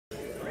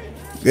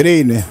Good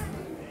evening.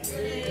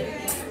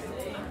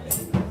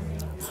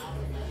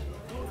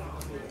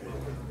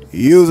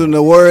 Using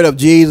the word of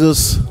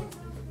Jesus,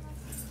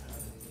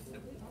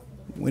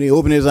 when he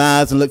opened his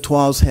eyes and looked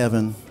towards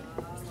heaven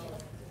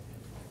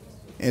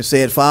and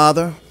said,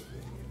 Father,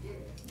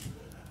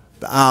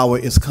 the hour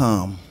is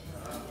come.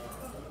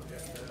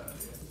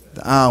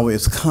 The hour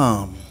is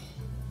come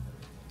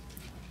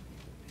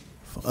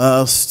for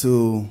us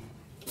to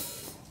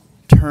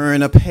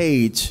turn a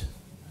page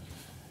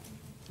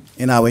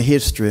in our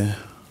history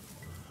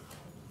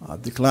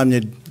of the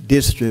Columbia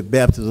District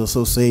Baptist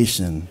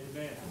Association.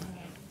 Amen.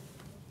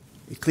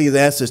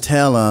 Ecclesiastes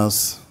tell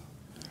us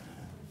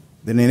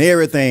that in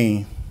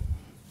everything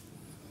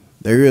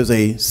there is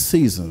a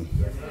season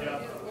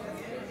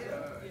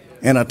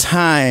and a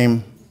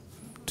time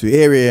to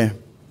every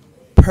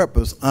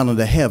purpose under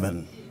the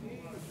heaven.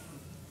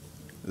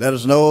 Let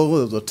us know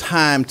there's a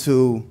time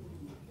to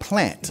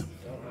plant.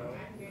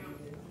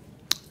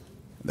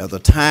 There's a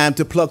time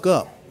to pluck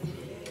up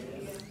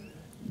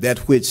that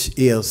which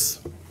is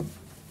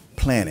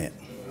planted.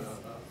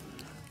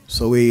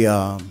 So we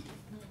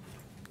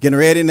getting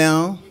ready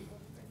now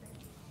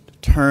to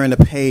turn the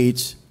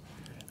page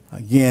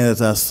again,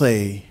 as I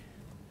say.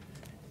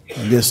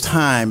 And this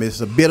time is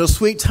a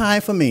bittersweet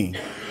time for me.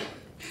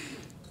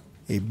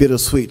 A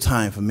bittersweet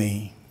time for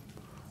me.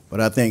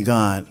 But I thank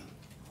God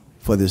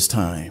for this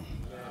time.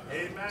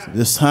 So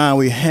this time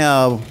we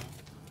have,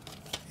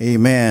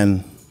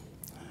 amen,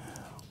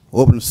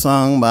 open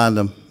song by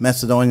the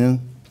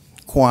Macedonian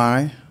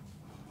choir,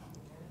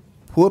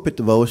 pulpit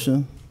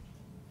devotion,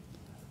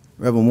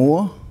 Reverend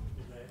Moore,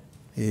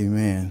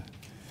 amen.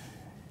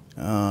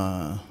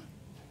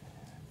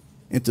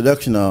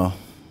 Introduction of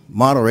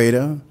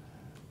Moderator,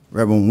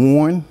 Reverend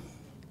Warren,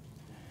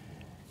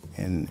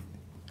 and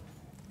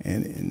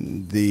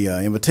the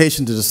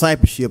invitation to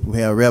discipleship, we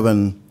have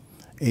Reverend,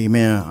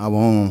 amen, our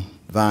own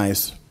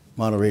Vice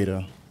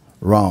Moderator,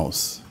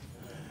 Ross.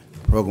 The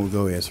program will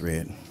go as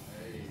read.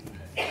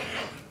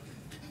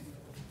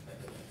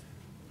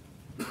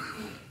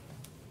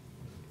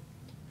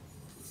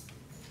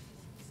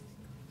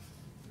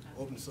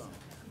 Open song.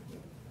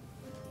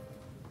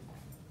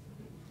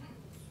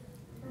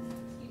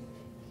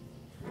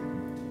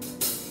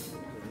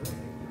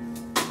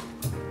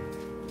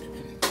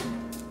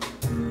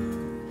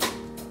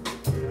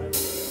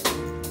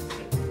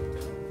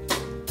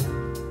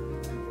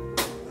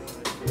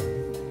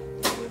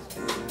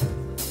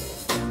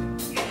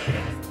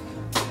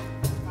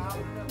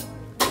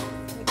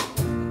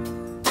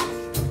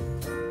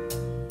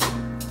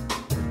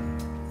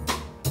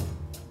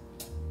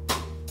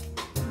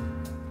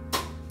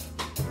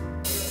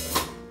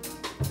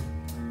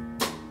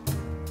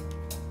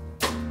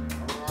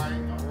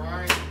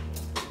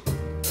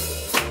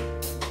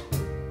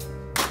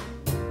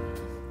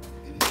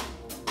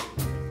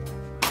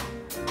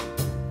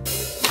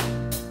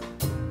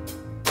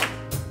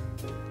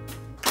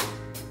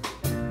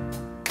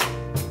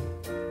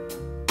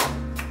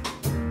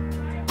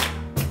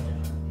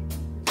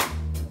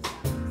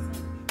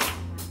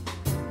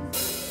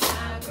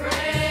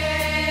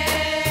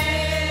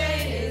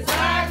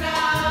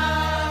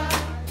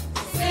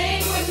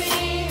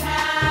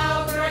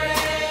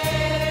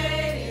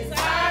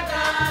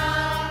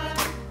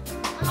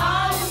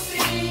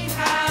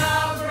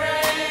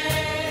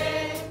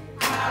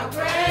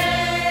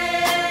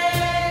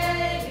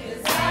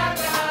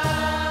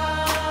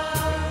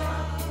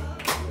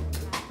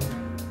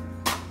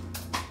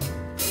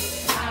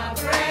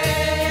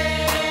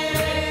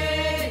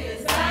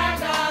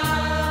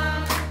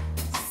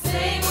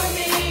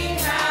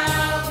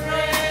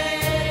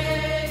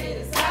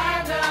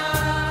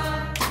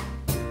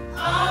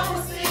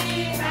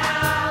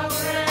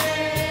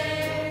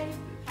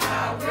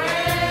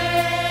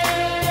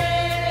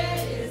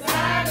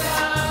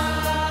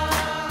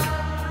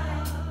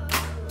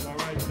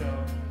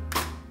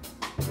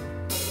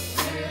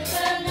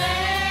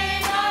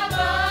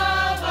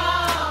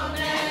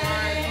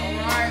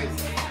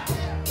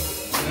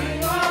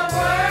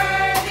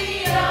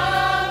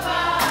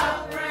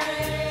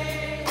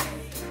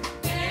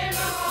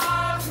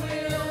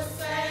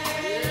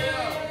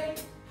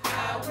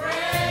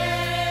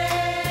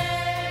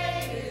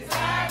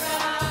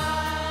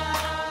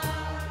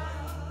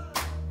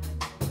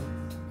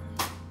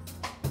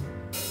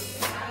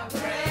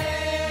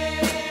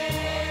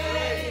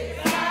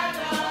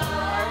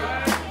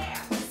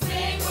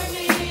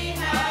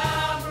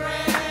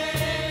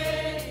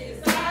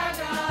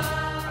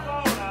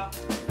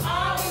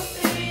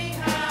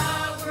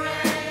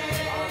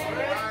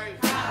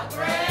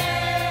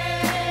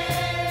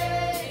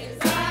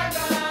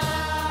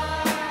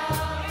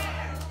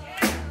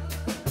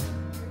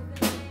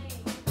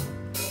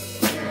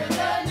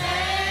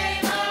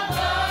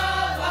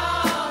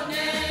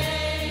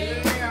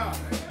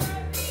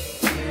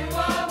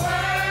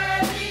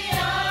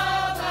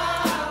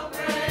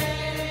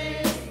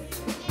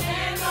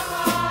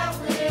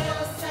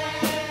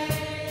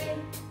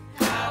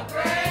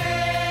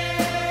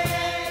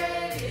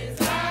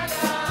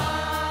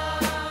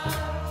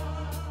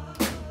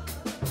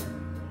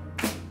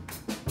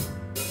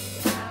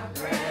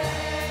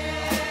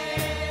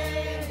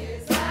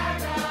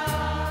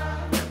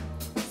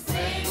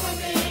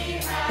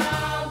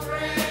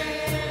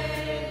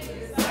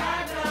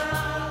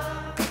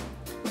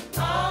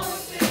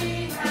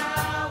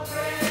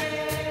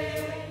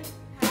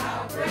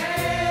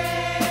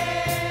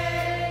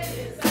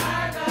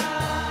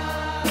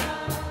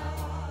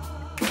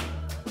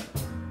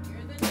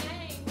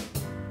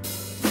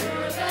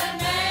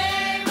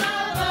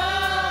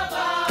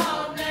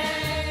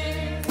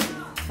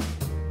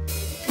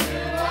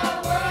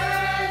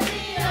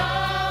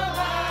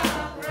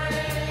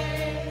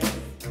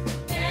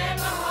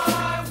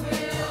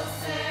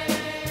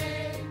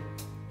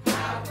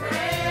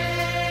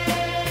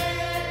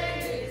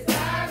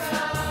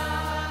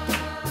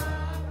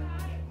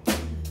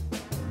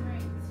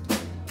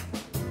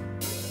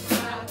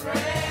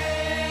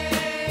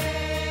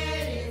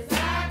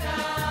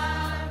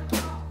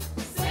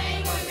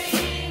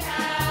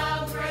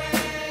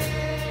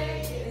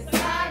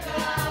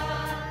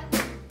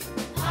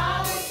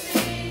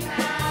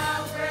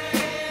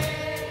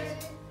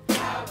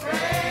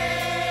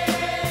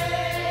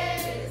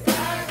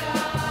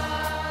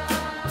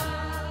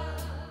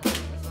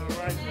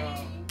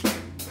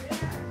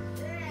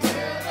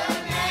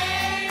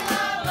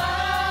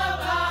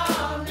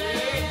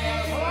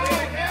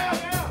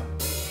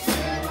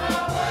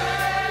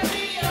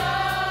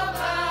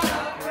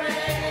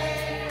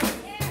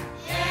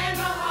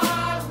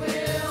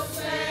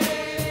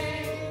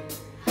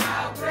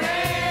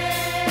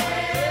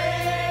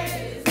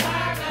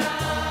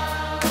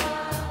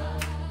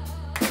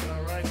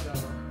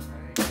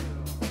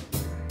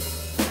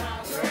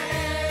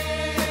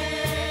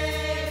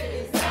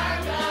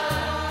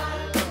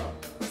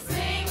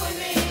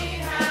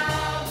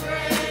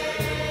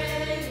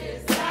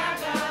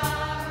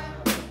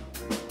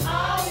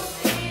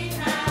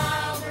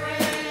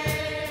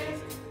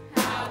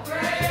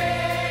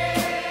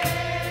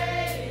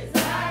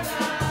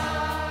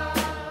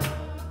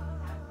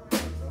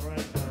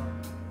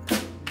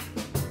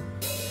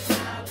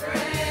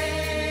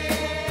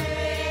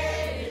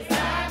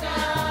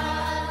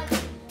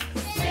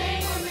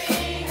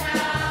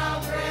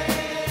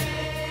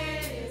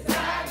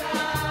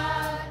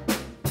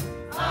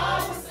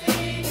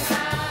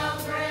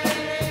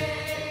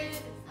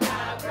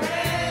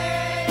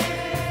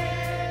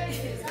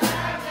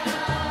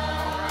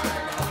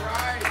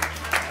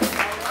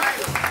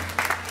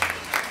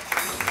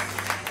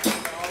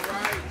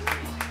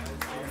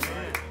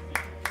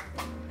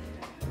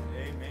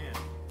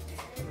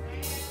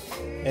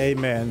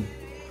 Amen.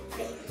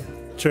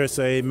 Church,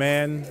 say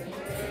amen.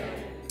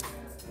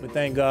 We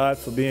thank God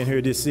for being here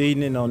this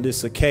evening on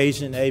this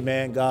occasion.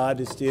 Amen.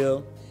 God is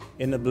still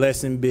in the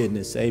blessing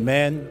business.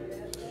 Amen.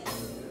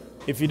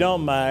 If you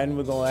don't mind,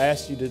 we're going to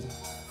ask you to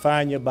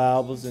find your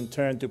Bibles and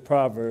turn to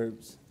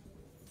Proverbs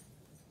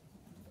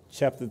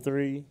chapter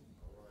 3,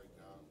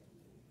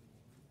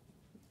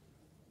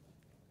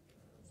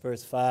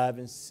 verse 5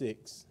 and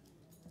 6.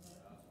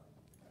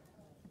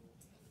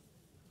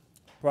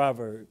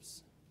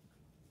 Proverbs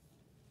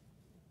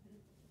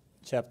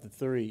chapter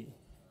 3,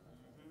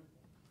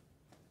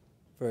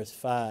 verse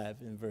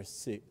 5 and verse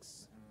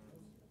 6.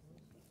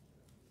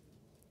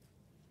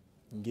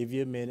 I'll give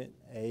you a minute.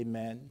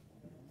 Amen.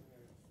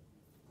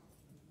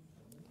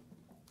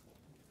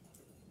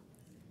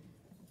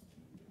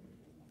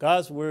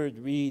 God's word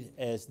read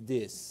as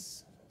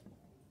this: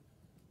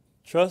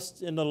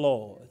 trust in the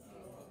Lord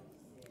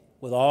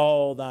with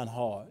all thine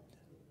heart.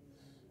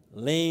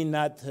 Lean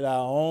not to thy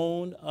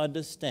own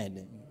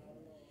understanding.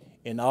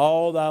 In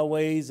all thy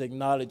ways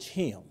acknowledge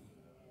him,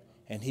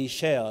 and he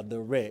shall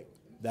direct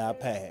thy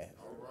path.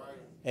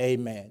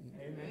 Amen.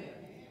 Amen.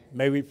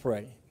 May we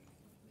pray.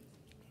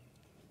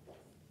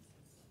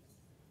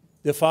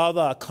 Dear Father,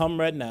 I come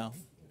right now,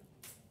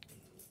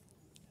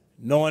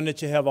 knowing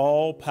that you have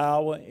all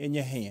power in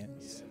your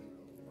hands.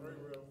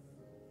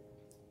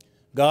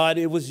 God,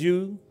 it was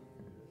you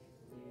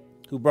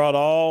who brought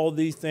all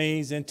these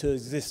things into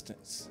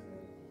existence.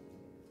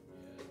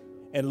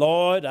 And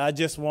Lord, I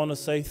just want to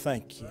say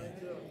thank you.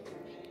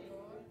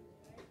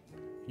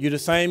 You're the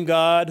same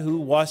God who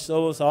watched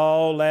over us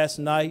all last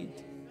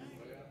night,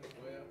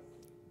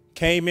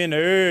 came in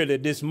early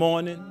this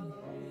morning,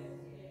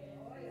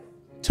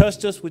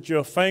 touched us with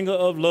your finger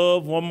of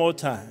love one more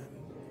time.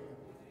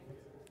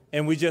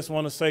 And we just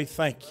want to say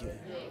thank you.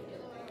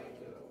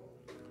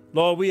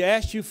 Lord, we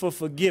ask you for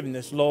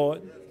forgiveness,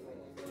 Lord.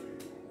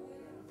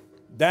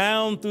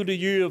 Down through the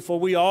years, for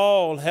we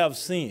all have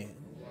sinned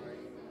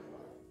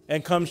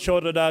and come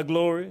short of thy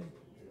glory.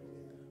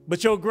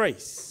 But your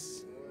grace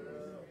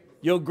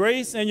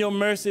and your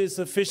mercy is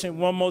sufficient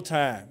one more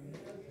time.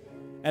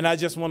 And I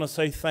just want to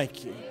say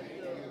thank you.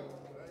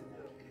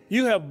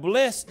 You have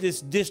blessed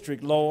this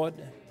district, Lord.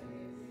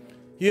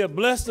 You have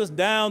blessed us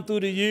down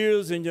through the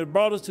years, and you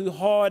brought us through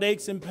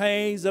heartaches and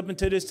pains up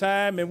until this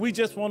time, and we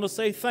just want to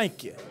say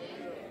thank you.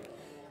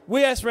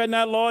 We ask right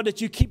now, Lord,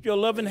 that you keep your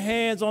loving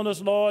hands on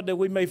us, Lord, that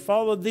we may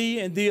follow thee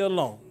and thee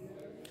alone.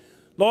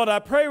 Lord, I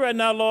pray right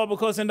now, Lord,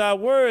 because in thy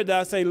word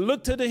I say,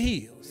 look to the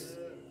hills,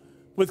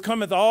 which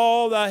cometh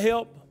all thy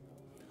help.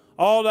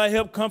 All thy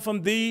help come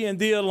from thee and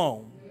thee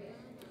alone.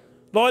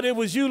 Lord, it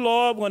was you,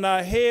 Lord, when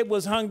our head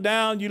was hung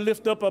down, you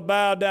lift up a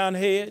bowed down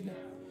head.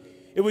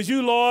 It was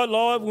you,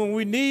 Lord, when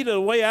we needed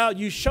a way out,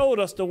 you showed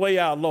us the way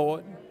out,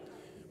 Lord.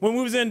 When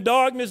we was in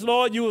darkness,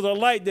 Lord, you was a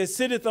light that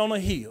sitteth on a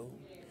hill.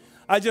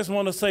 I just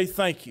want to say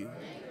thank you.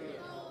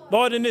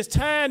 Lord, in this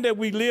time that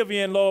we live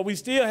in, Lord, we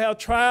still have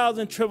trials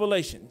and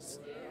tribulations.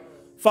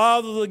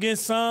 Fathers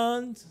against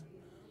sons,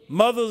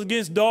 mothers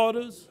against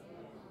daughters,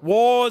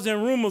 wars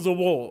and rumors of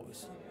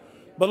wars.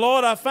 But,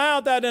 Lord, I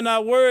found out in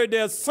our word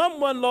there's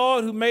someone,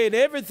 Lord, who made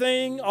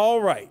everything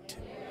all right.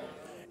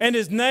 And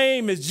his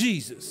name is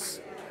Jesus.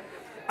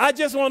 I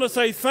just want to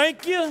say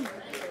thank you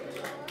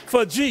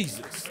for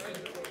Jesus.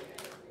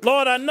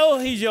 Lord, I know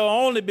he's your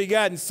only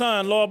begotten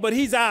son, Lord, but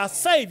he's our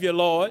Savior,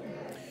 Lord.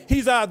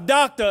 He's our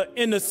doctor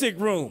in the sick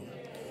room.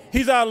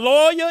 He's our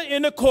lawyer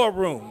in the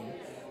courtroom.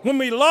 When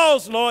we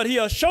lost, Lord,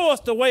 he'll show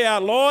us the way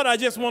out, Lord. I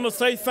just want to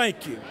say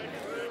thank you.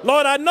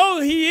 Lord, I know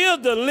he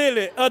is the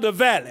lily of the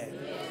valley.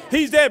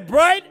 He's that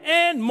bright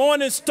and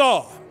morning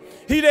star.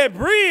 He's that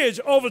bridge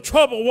over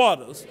troubled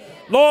waters.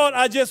 Lord,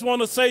 I just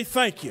want to say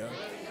thank you.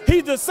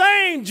 He's the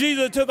same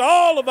Jesus took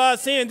all of our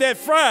sins that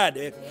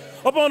Friday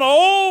up on an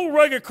old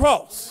rugged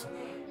cross,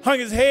 hung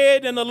his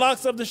head and the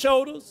locks of the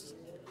shoulders,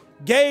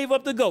 gave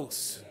up the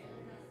ghost.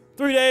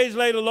 3 days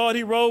later, Lord,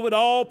 he rose with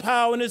all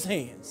power in his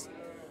hands.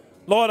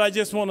 Lord, I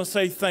just want to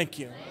say thank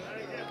you.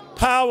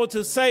 Power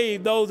to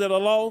save those that are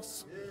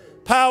lost.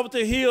 Power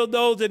to heal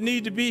those that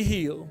need to be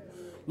healed.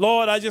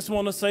 Lord, I just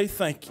want to say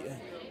thank you.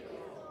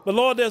 But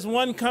Lord, there's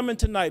one coming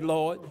tonight,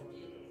 Lord.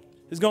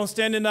 He's going to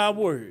stand in our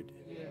word.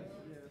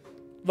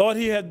 Lord,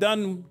 he had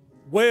done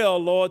well,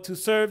 Lord, to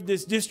serve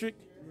this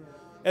district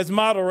as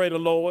moderator,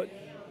 Lord.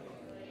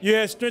 You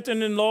have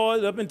strengthened him,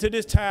 Lord, up until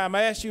this time.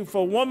 I ask you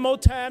for one more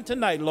time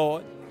tonight,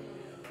 Lord,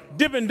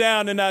 dipping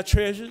down in our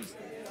treasures,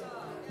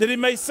 that he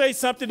may say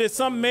something that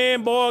some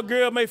man, boy, or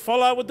girl may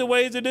fall out with the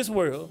ways of this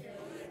world.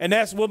 And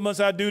that's what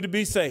must I do to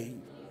be saved.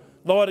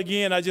 Lord,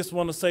 again, I just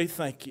want to say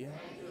thank you.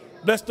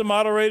 Bless the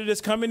moderator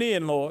that's coming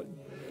in, Lord.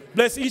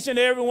 Bless each and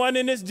every one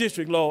in this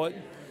district, Lord,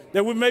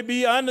 that we may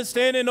be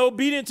understanding and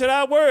obedient to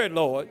thy word,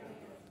 Lord.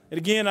 And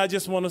again, I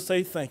just want to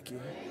say thank you.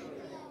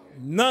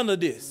 None of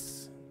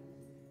this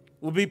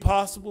would be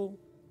possible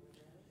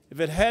if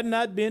it had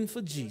not been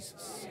for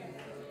Jesus.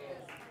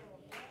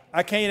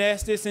 I can't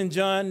ask this in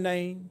John's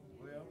name.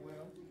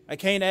 I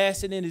can't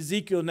ask it in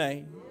Ezekiel's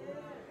name.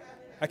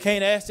 I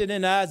can't ask it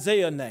in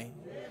Isaiah's name.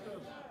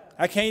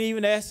 I can't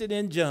even ask it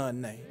in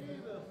John's name.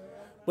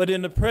 But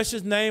in the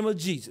precious name of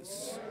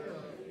Jesus,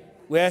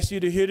 we ask you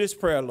to hear this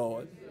prayer,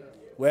 Lord.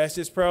 We ask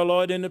this prayer,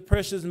 Lord, in the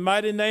precious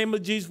mighty name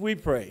of Jesus we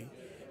pray.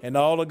 And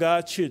all of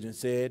God's children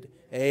said,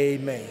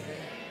 amen.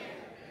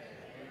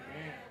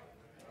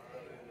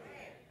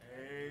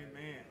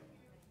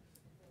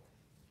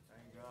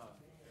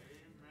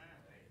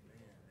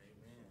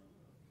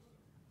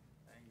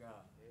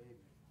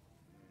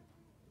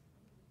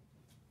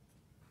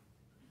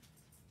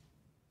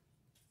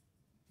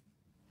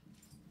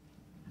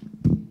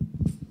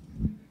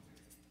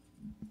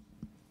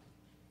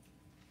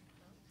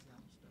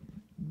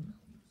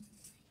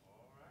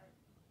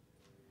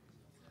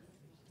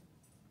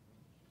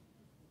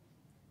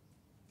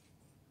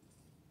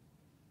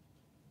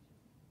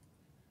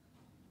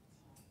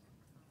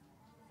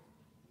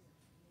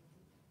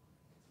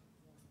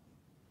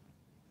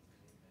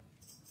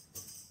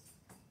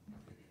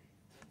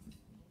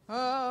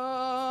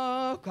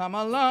 Oh, come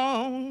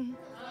along,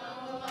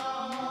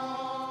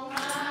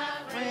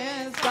 my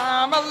friends,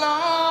 come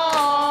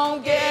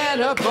along, get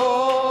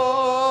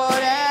aboard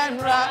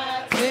and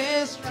ride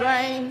this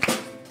train.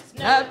 There's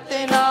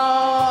nothing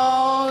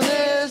on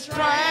this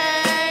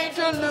train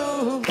to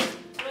lose,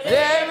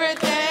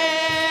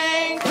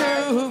 everything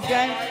to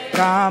gain.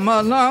 Come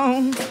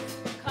along,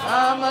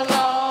 my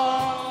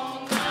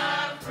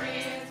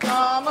friends,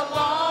 come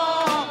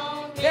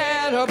along,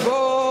 get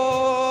aboard.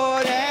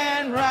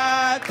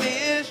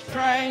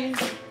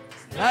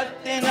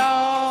 Nothing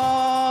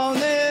on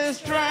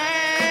this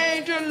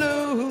train to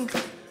lose,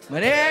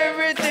 but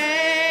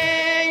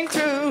everything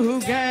to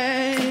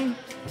gain.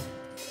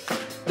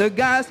 The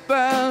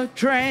gospel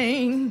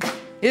train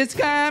is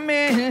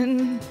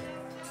coming.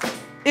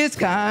 It's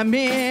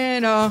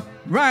coming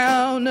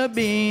around the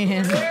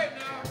bend.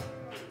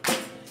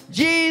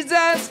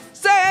 Jesus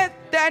said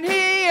that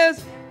he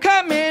is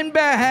coming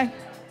back,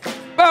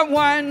 but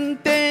one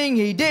thing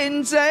he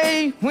didn't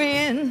say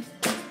when.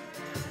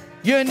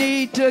 You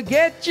need to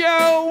get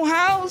your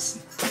house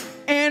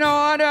in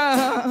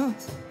order.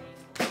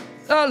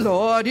 The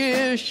Lord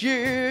is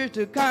sure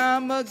to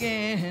come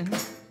again.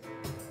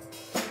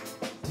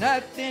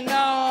 Nothing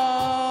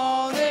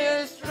on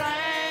this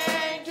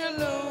train to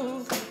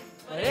lose,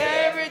 but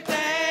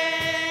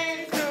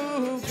everything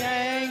to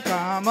gain.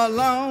 Come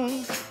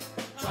along,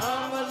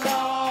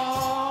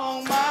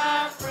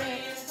 my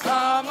friends,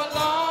 come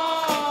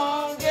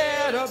along,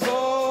 get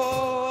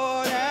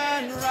aboard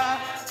and ride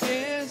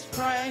this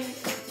train.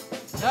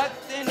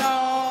 Nothing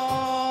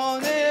on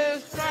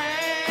this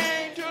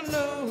train to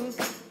lose,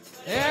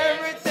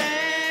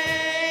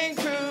 everything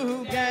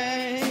to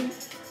gain.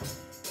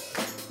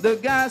 The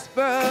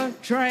gospel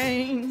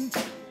train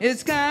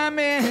is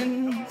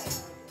coming.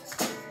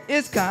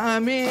 It's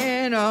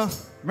coming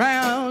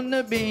around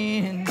the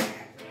bend.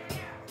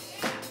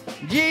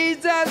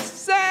 Jesus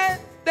said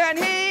that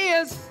he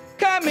is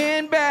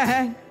coming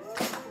back,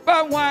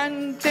 but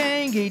one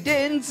thing he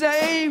didn't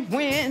say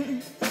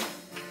when.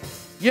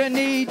 You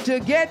need to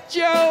get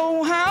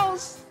your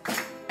house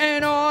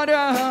in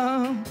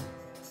order.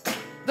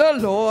 The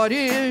Lord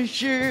is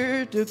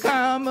sure to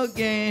come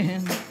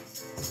again.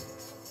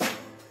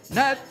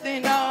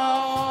 Nothing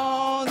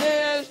on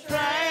this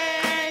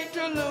train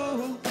to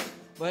lose,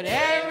 but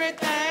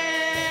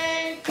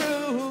everything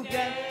to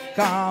gain.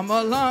 Come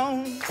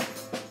along,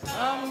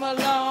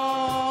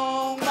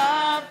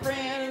 my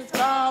friends,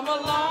 come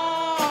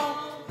along,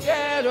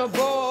 get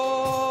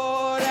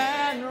aboard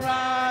and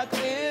ride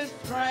this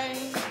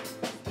train.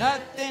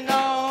 Nothing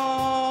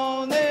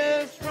on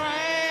this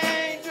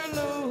train to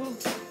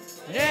lose,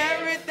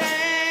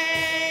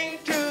 everything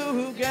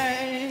to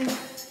gain.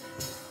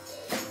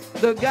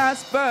 The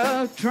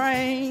gospel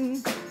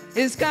train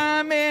is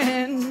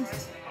coming.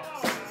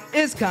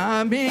 It's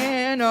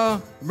coming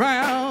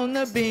around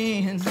the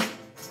bend.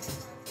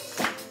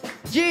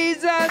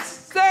 Jesus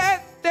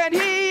said that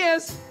he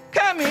is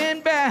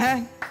coming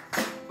back,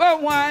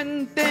 but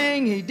one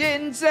thing he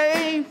didn't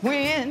say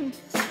when.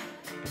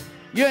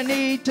 You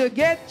need to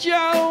get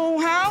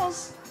your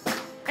house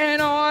in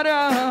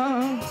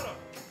order.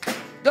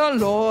 The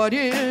Lord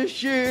is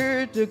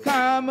sure to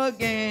come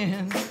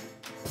again.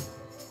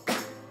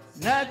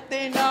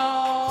 Nothing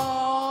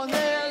on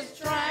this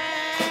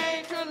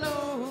train to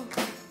lose,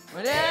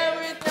 but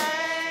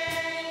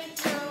everything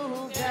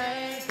to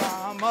gain.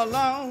 Come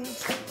along,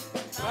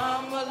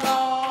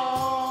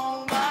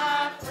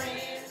 my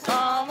friends,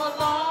 come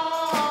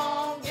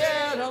along,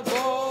 get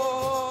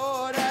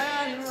aboard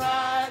and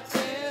ride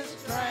this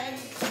train.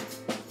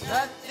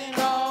 Nothing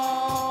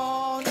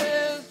on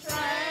this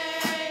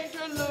train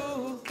to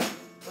lose,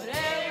 but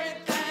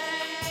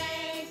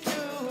everything to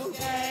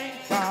gain.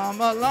 Come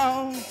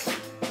along,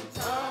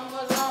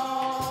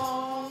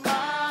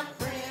 my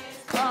friends,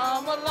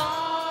 come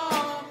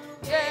along,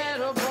 get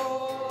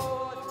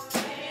aboard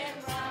and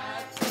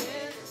ride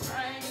this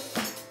train.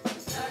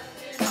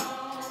 Nothing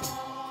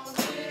on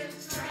this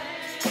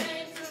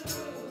train to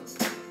lose,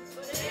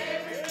 but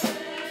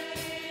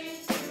everything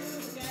to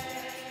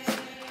gain.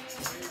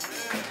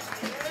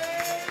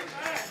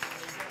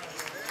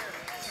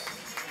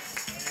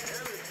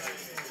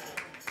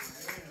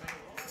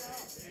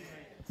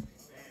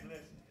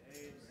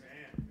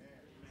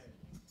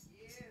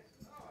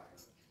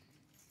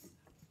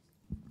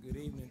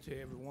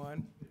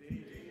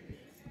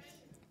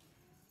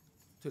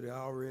 to the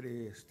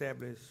already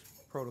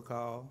established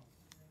protocol.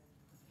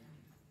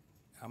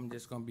 I'm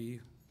just going to be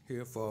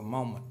here for a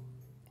moment.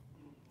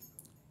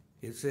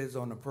 It says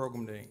on the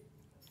program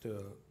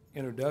the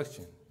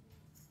introduction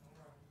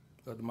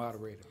of the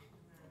moderator.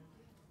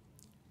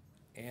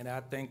 And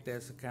I think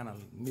that's kind of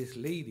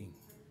misleading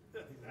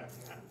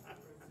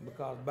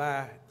because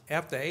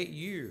after 8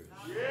 years,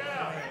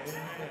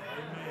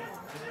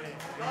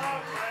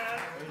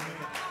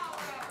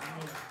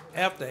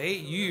 after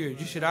 8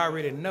 years, you should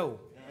already know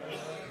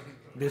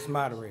this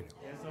moderator.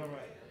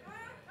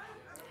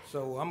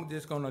 So I'm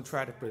just going to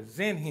try to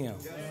present him.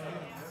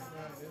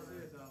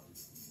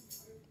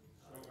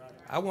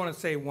 I want to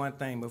say one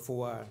thing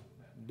before I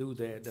do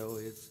that, though.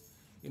 Is,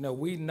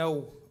 we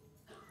know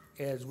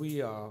as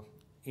we are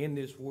in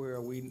this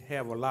world, we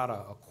have a lot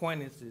of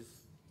acquaintances.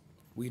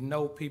 We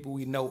know people,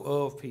 we know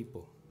of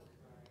people.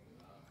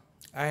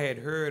 I had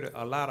heard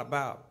a lot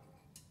about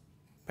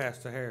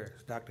Pastor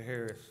Harris, Dr.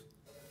 Harris,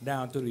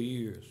 down through the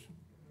years.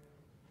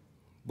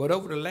 But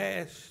over the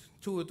last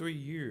 2 or 3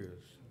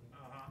 years,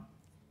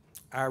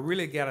 I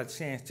really got a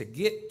chance to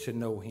get to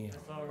know him.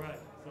 That's all right.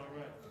 That's all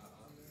right.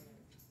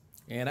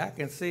 And I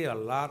can say a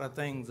lot of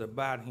things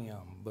about him,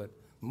 but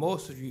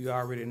most of you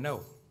already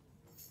know.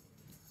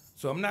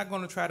 So I'm not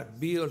going to try to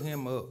build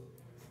him up.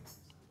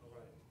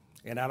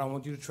 And I don't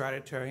want you to try to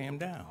tear him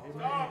down.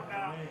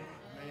 Amen.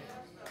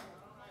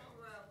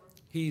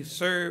 He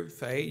served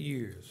for 8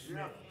 years.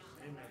 Amen.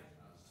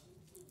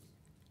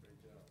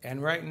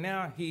 And right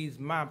now, he's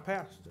my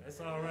pastor. That's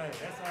all right.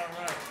 That's all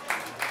right.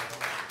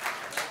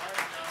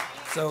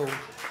 So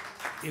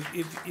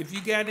if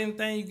you got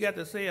anything you got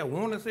to say or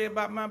want to say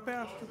about my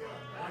pastor,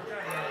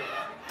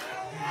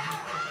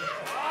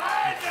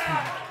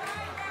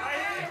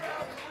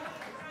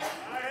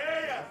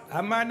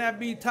 I might not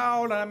be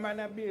tall, I might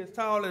not be as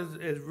tall as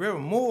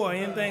Reverend Moore or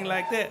anything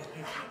like that.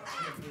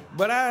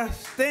 But I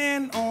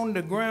stand on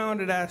the ground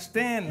that I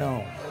stand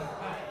on.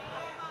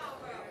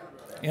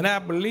 And I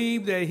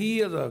believe that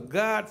he is a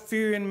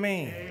God-fearing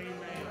man.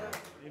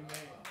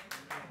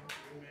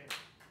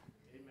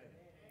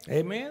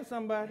 Amen,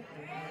 somebody?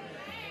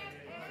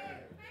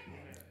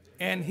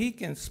 And he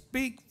can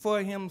speak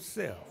for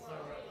himself.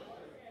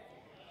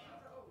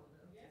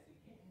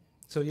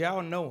 So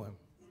y'all know him.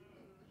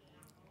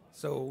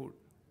 So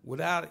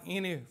without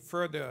any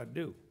further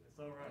ado,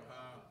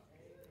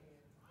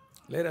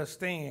 let us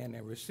stand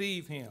and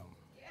receive him.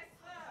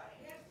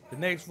 The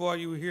next voice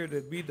you will hear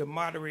to be the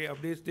moderator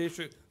of this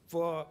district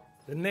for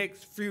the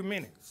next few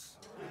minutes,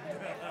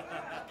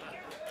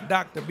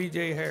 Dr.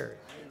 B.J. Harris.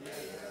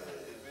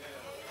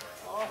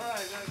 All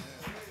right.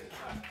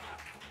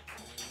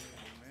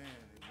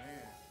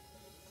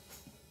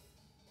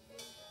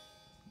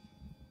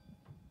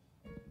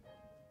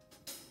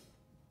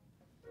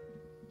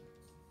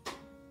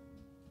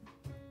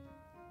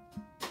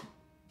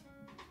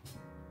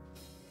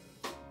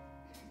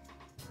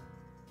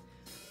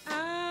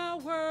 Our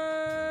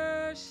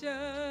worship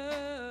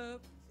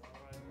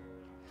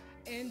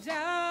and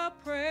our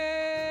praise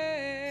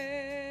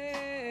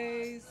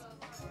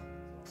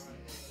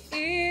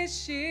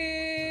is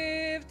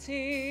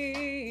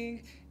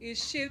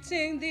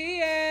shifting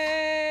the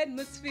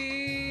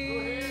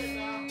atmosphere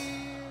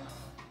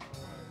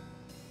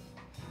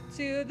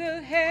till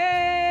the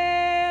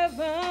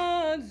heavens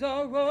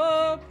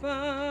are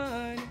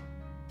open.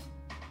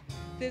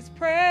 This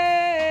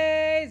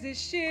praise is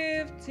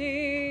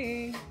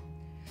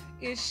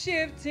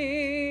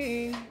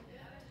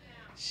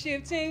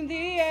shifting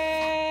the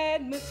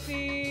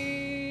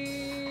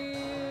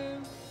atmosphere.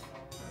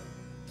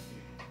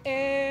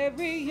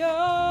 Every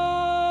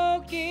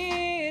yoke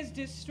is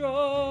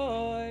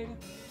destroyed.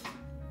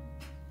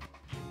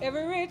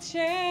 Every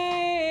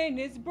chain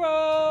is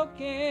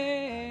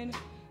broken.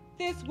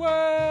 This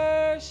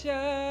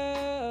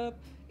worship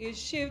is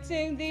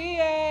shifting the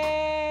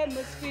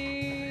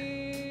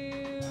atmosphere.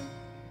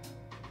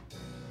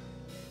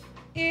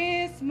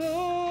 It's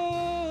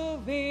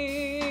moving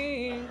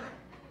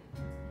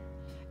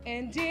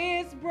and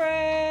it's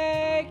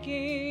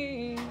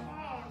breaking.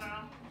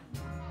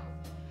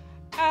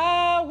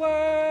 Our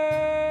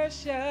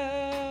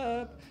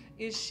worship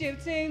is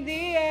shifting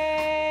the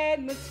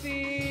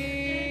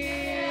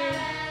atmosphere.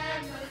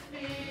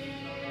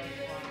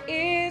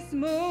 It's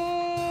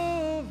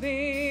moving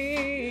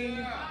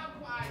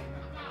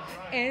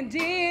and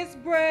it's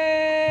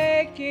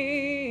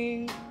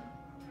breaking.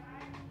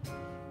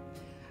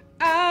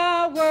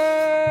 Our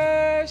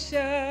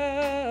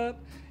worship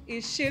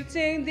is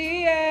shifting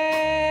the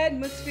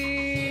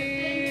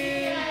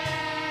atmosphere.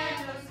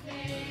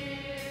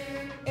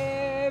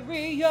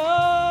 Every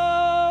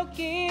yoke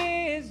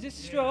is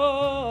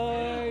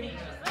destroyed.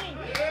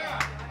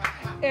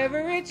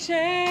 Every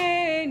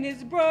chain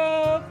is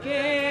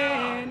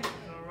broken.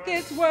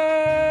 This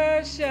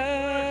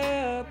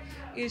worship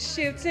is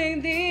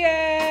shifting the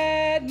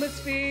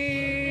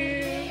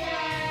atmosphere.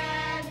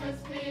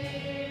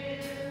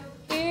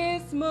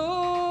 It's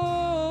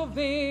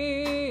moving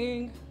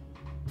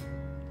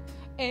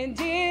and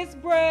it's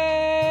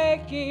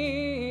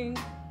breaking.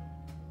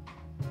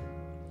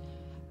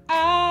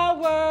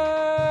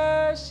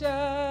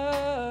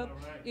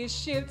 is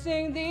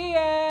shifting the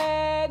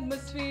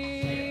atmosphere.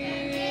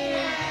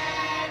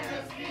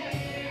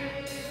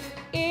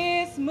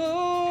 It's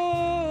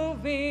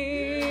moving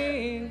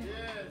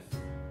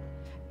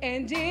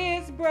and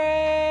it's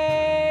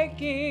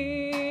breaking.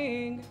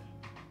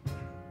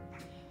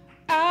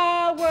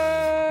 Our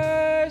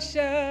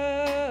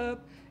worship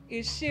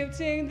is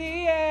shifting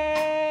the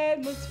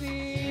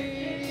atmosphere.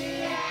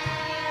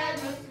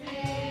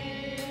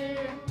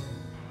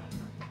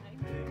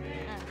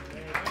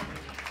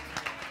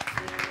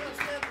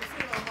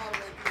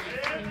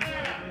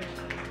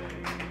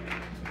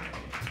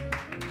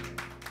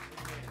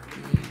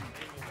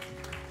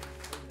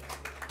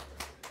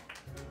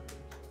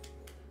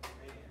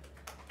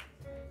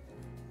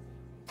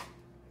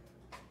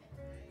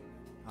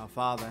 Our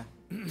Father,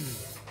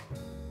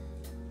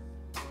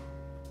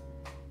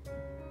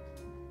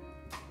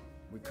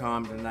 we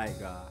come tonight,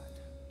 God,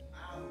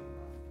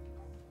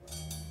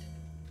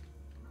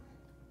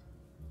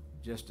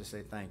 just to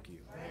say thank you.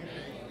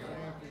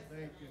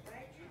 Thank you.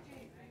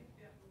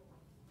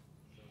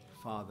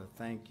 Father,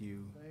 thank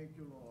you Thank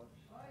you, Lord.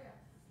 for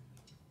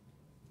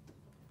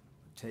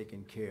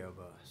taking care of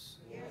us.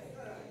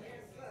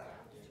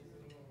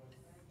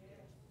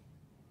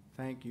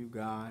 Thank you,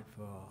 God,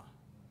 for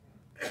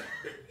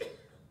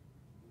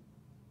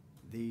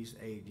these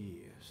 8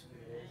 years.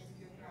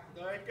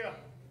 Thank you.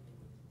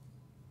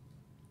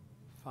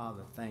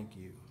 Father, thank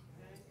you.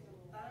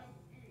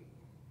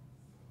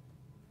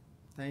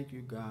 Thank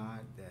you, God,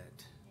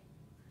 that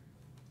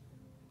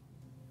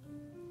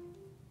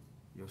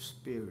your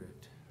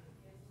Spirit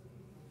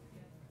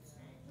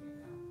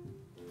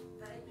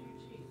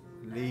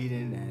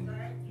leading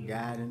and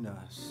guiding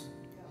us.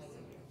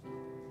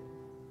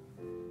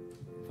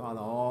 Father,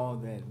 all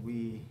that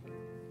we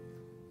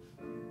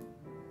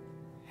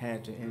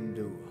had to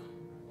endure,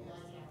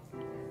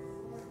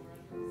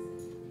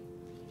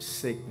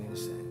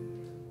 sickness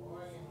and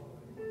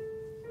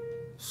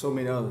so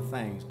many other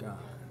things, God.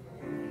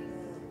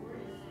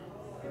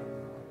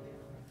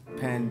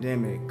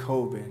 Pandemic,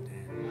 COVID,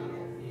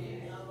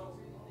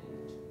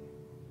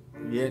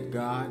 and yet,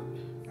 God,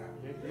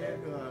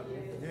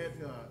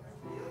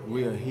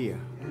 we are here.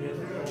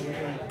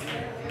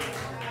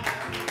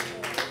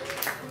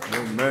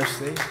 Your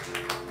mercy,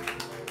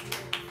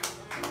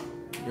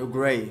 your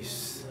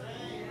grace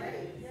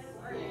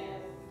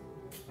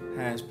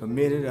has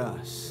permitted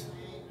us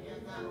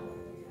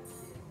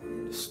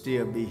to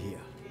still be here.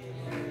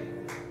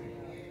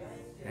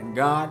 And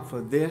God,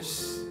 for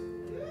this,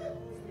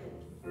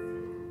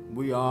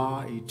 we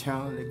are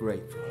eternally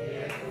grateful.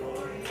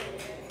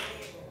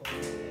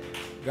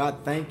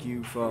 God, thank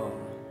you for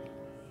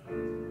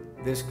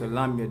this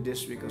Columbia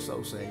District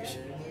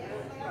Association.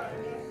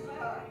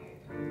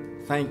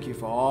 Thank you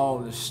for all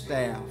the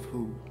staff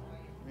who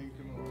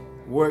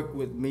work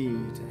with me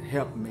to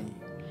help me.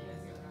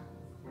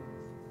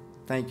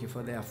 Thank you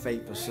for their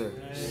faithful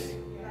service.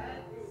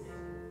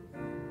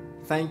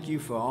 Thank you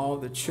for all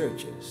the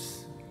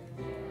churches.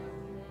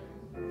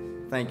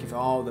 Thank you for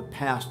all the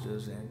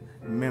pastors and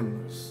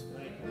members,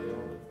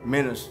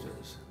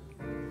 ministers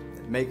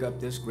that make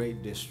up this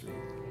great district.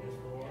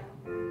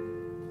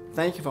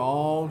 Thank you for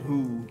all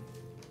who,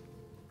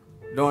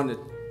 during the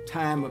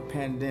time of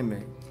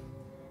pandemic,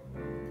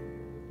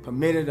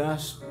 permitted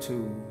us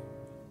to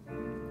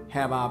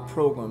have our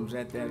programs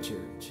at their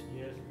church.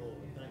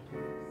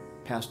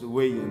 Pastor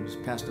Williams,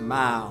 Pastor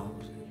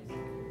Miles,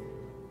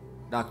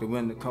 Dr.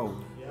 Wendell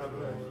Colen.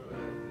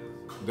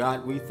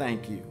 God, we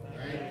thank you.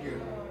 Thank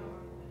you.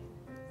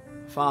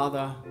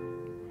 Father,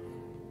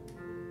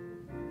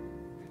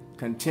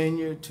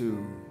 continue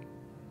to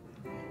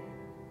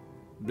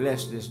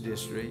bless this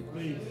district.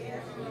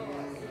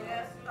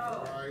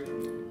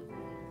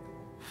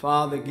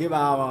 Father, give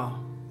our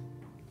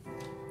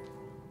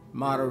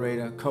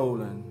moderator,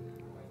 Colen,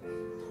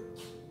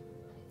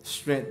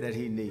 strength that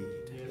he needs.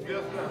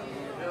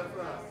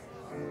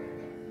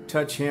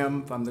 Touch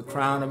him from the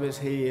crown of his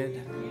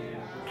head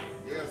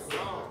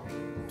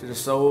to the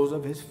soles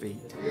of his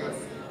feet.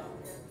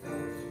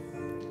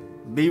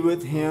 Be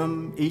with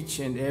him each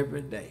and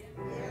every day.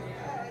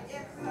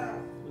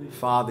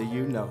 Father,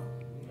 you know.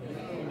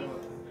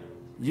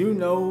 You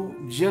know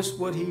just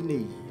what he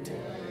needs.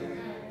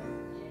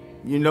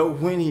 You know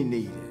when he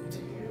needs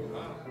it.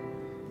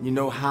 You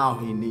know how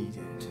he needs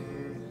it.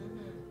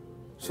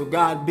 So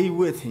God, be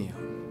with him.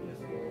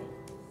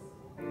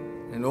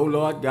 And oh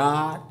Lord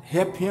God,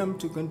 help him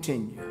to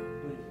continue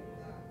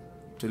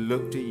to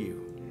look to you.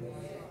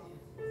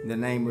 In the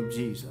name of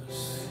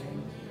Jesus,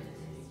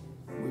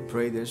 we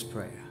pray this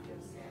prayer.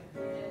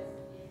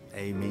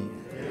 Amen.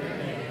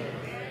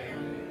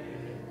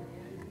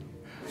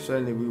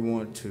 Certainly we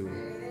want to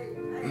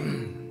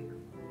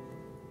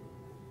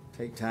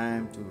take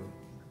time to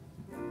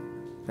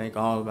thank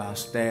all of our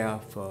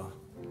staff for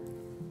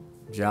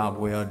a job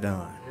well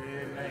done.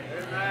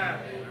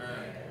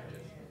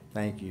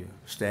 Thank you,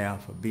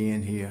 staff, for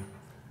being here.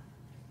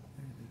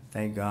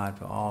 Thank God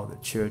for all the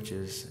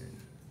churches and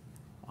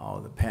all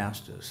the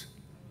pastors.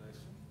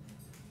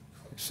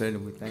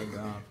 Certainly we thank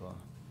God for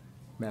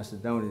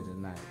Macedonia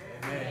tonight.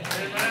 Amen.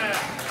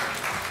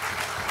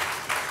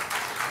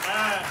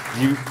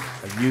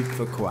 Youth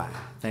for choir.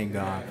 Thank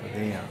God for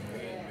them.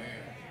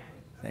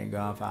 Thank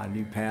God for our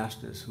new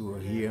pastors who are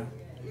here.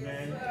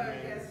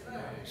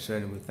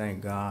 Certainly we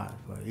thank God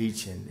for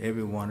each and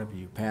every one of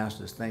you.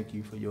 Pastors, thank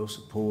you for your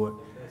support.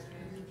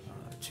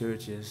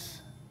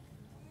 Churches,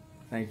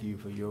 thank you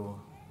for your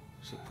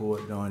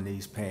support during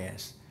these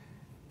past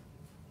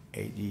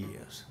 8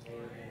 years.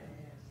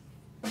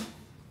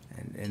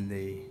 And in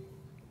the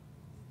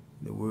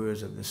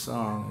words of the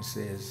song, it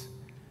says,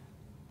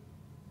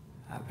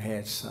 I've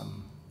had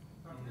some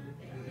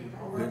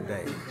good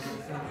days.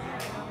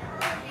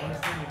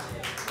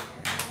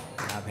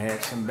 I've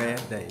had some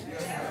bad days.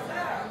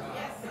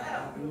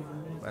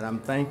 But I'm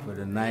thankful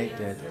tonight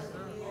that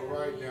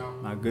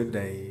my good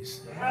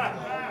days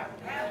outweigh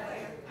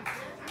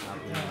my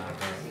bad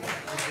days.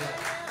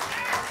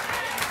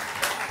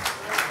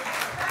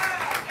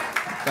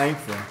 I'm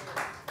thankful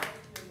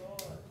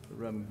for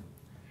Reverend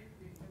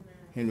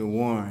Henry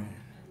Warren,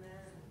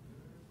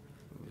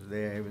 who was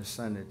there every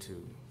Sunday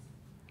to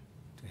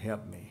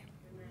help me.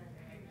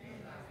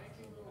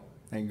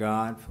 Thank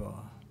God for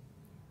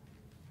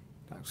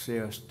Dr.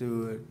 Sarah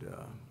Stewart,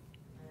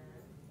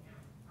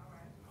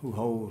 who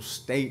holds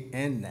state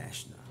and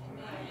national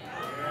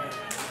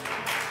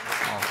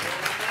office.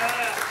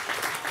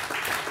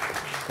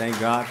 Thank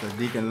God for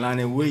Deacon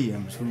Lonnie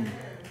Williams, who was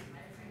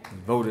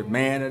voted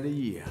Man of the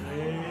Year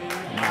in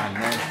my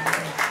national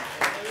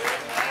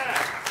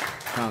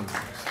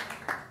Congress.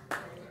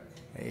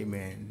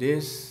 Amen.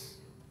 This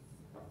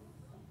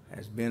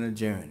has been a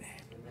journey.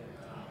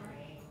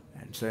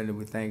 And certainly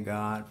we thank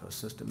God for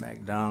Sister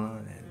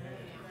McDonald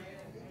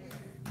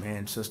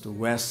and Sister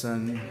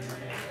Wesson,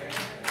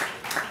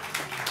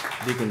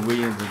 Deacon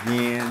Williams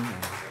again,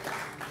 and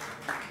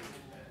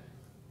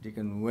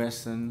Deacon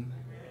Wesson,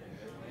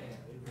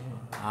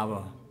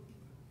 our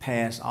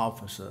past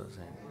officers.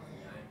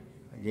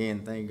 And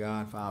again, thank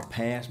God for our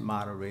past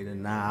moderator,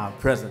 now our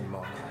present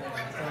moderator.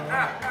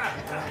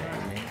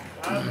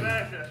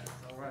 Amen.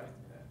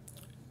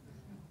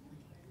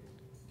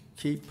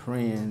 Keep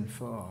praying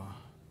for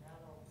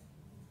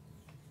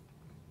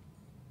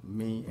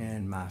me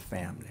and my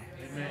family.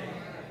 Amen.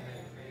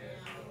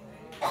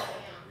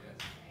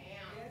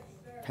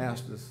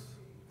 Pastors,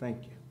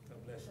 thank you.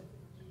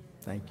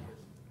 Thank you.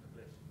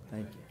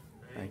 Thank you.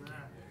 Thank you.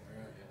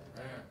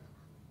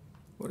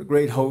 What a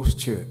great host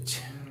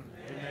church.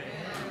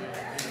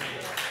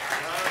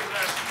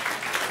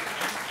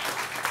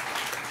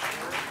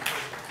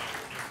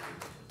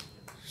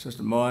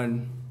 Sister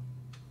Martin.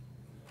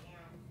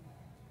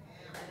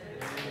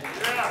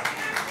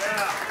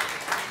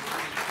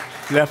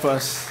 Left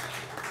us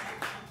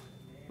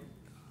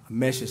a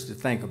message to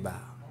think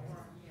about.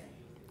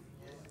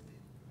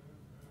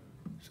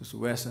 Sister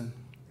Wesson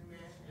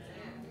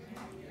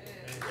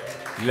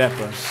left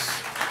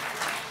us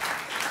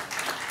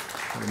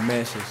a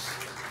message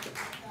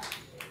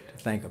to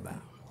think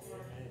about.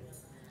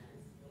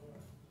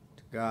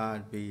 To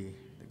God be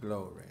the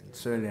glory. And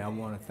certainly I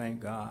want to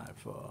thank God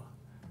for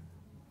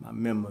my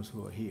members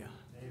who are here.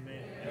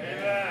 Amen.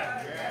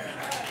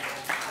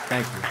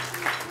 Thank you.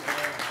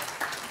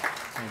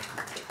 Thank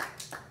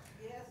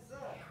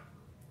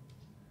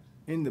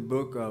you. In the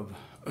book of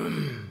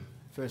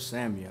 1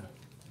 Samuel,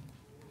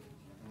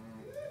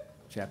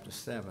 chapter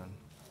 7,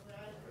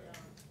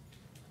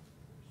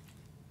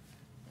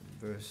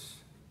 verse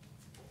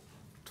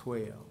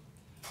 12.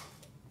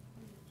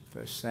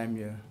 1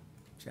 Samuel,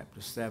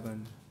 chapter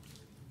 7,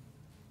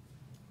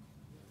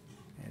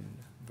 and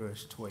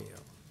verse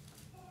 12.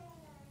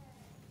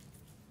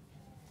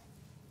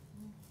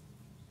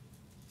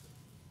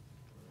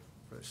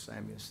 1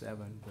 Samuel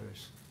 7,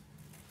 verse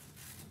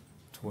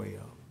 12.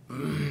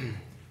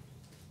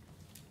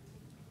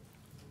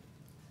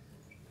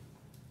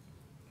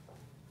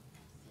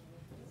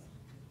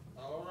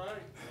 All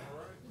right.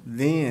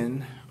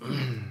 Then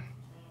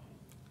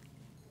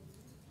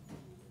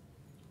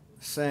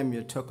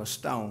Samuel took a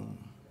stone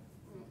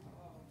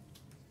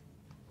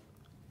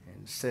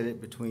and set it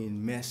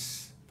between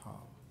Mizpah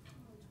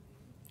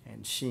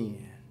and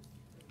Shen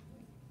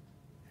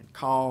and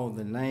called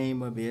the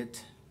name of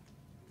it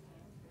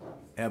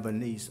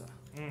Ebenezer,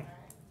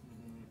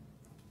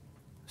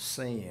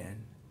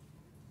 saying,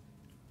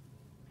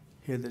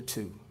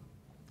 hitherto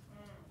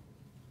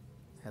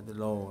hath the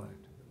Lord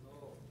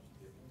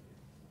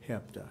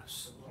helped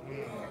us.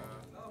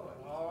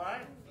 All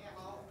right.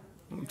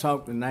 I'm going to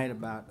talk tonight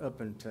about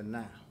up until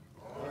now.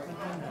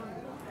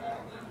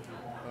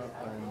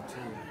 Up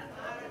until now.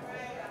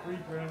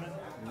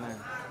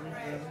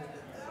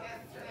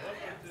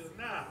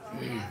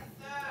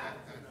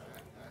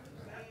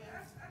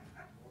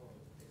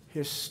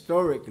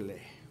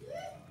 Historically,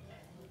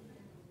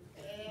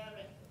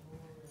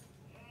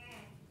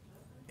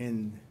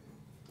 in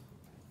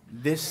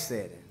this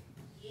setting,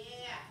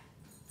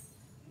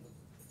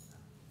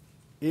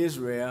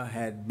 Israel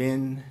had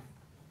been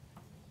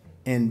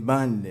in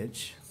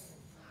bondage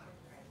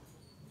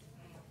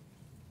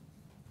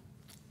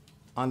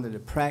under the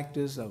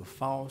practice of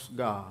false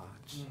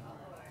gods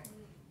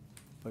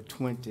for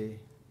 20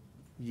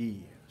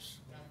 years.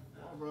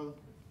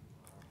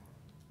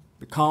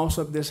 Because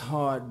of this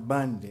hard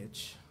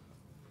bondage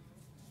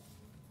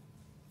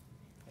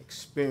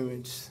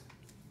experience,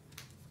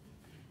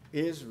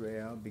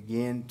 Israel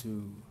began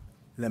to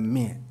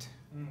lament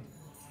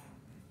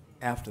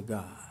after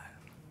God.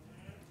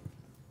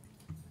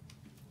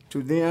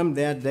 To them,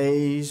 their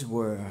days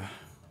were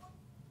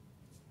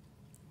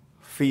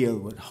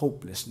filled with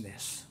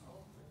hopelessness.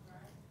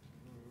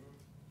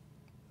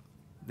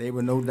 They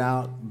were no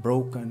doubt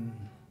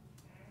broken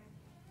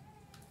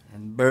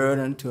and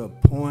burdened to a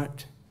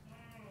point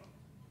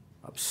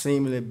of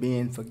seemingly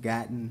being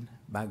forgotten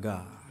by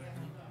God.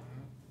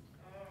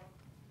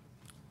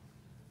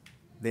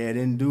 They had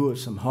endured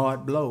some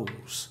hard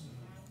blows,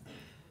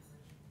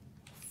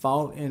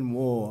 fought in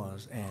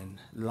wars and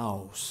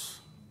lost,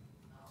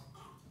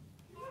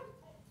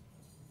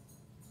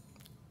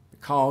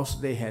 because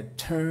they had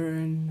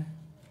turned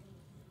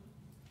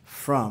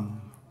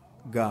from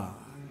God.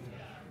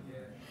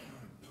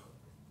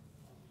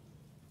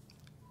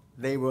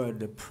 They were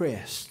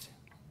depressed,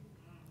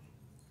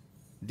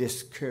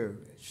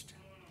 discouraged.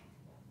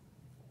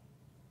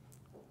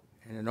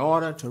 And in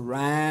order to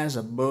rise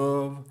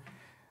above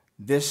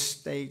this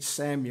state,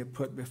 Samuel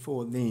put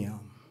before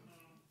them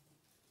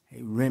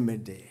a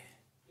remedy,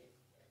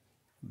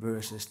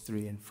 verses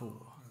 3 and 4.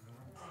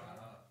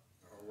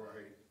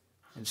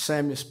 And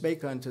Samuel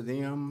spake unto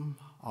them,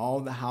 all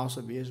the house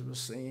of Israel,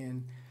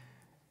 saying,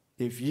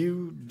 if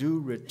you do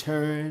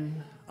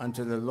return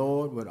unto the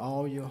Lord with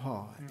all your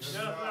hearts,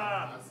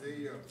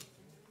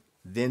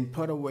 then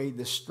put away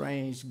the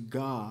strange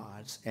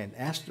gods and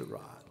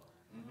Ashtaroth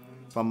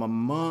from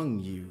among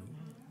you,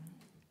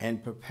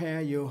 and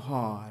prepare your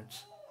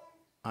hearts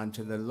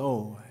unto the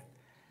Lord,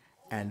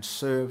 and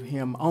serve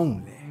him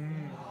only,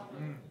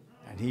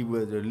 and he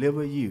will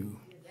deliver you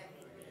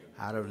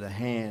out of the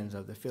hands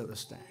of the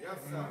Philistines. Yes,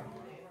 sir.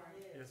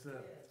 Yes,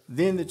 sir.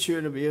 Then the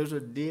children of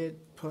Israel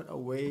did put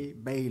away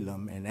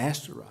Balaam and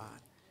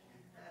Ashtaroth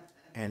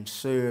and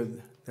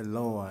served the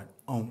Lord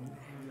only.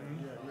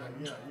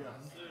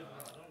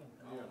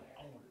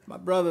 My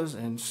brothers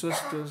and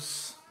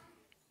sisters,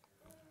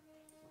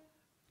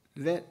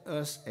 let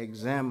us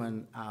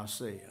examine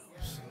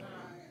ourselves.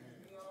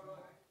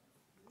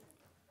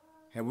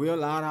 Have we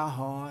allowed our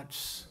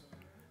hearts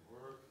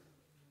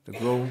to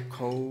grow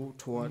cold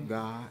toward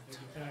God?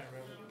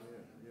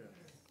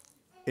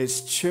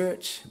 Is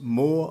church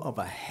more of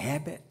a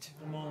habit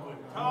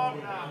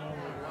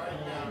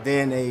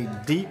than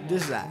a deep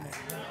desire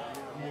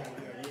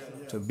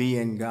to be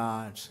in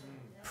God's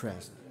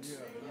presence?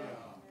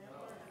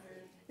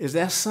 Is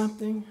there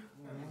something,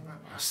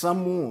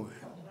 someone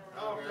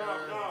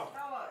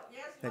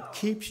that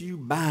keeps you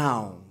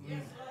bound,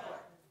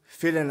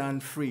 feeling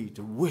unfree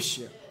to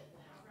worship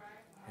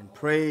and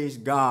praise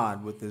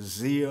God with the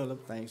zeal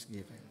of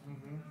thanksgiving?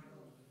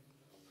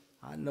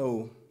 I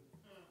know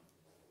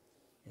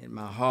in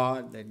my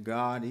heart that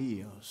God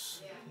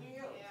is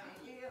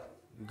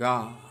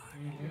God,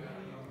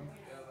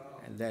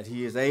 and that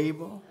he is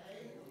able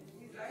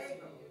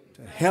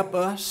to help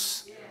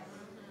us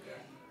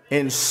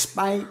in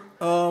spite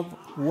of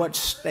what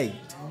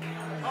state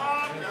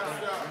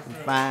we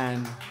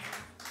find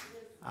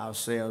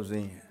ourselves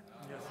in.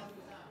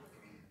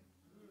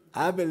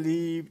 I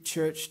believe,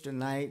 church,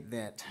 tonight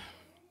that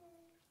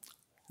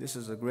this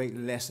is a great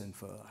lesson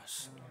for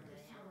us.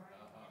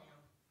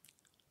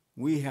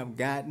 We have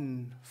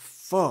gotten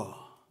far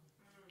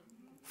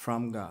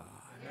from God.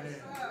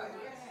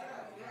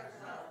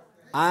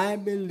 I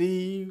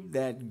believe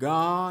that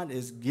God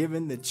is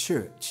giving the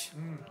church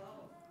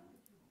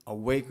a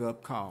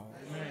wake-up call.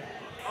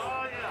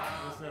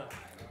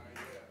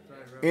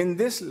 In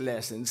this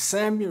lesson,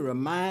 Samuel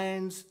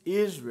reminds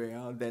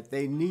Israel that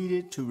they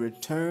needed to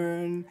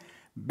return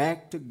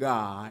back to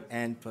God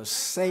and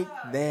forsake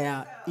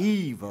their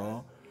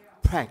evil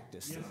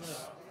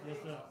practices.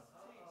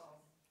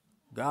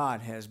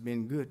 God has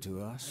been good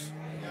to us.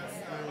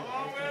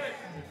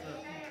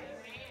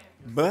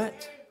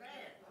 But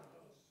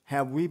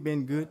have we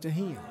been good to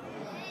him?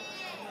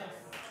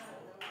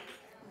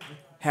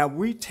 Have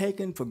we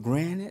taken for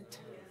granted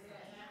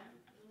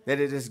that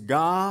it is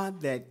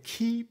God that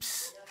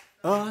keeps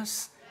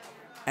us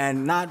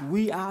and not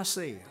we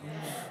ourselves?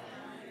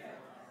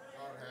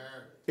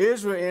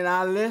 Israel in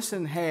our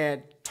lesson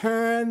had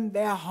turned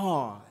their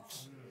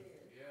hearts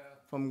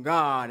from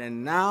God,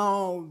 and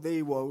now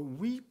they were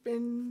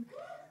reaping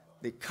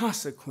the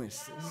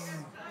consequences.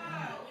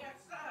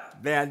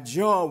 Their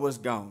joy was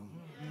gone.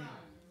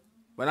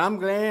 But I'm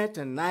glad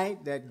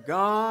tonight that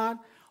God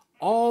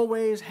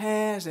always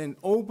has an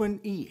open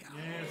ear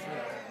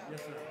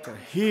to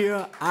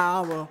hear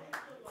our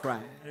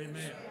cry. And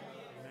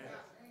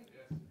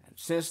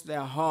since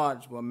their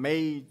hearts were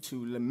made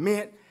to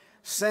lament,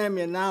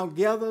 Samuel now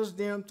gathers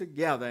them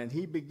together, and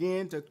he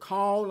began to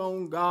call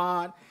on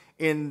God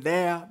in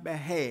their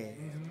behalf.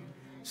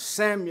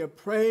 Samuel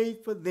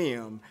prayed for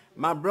them.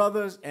 My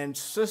brothers and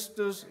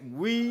sisters,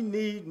 we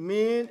need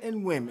men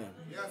and women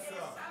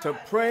to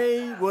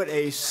pray with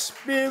a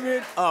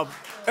spirit of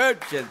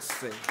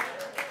urgency.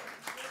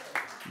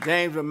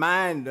 James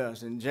reminds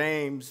us in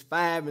James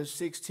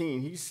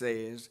 5:16, he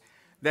says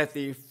that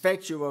the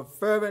effectual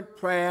fervent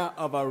prayer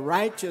of a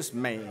righteous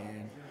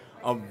man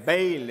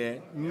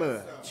availeth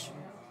much.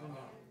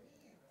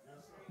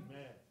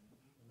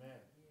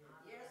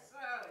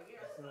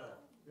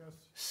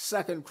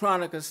 Second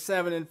Chronicles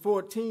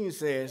 7:14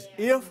 says,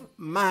 if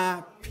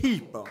my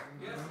people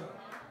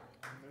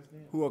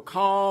who are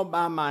called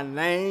by my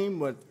name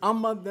would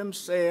humble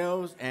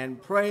themselves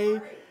and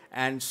pray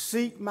and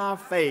seek my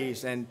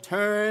face and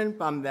turn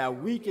from their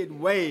wicked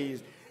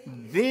ways,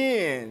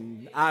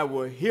 then I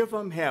will hear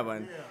from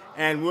heaven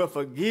and will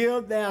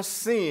forgive their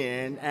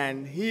sin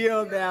and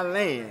heal their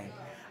land.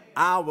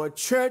 Our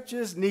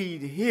churches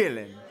need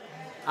healing.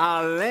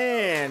 Our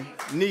land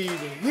needs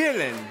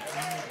healing.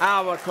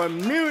 Our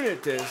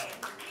communities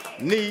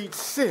need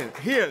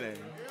healing.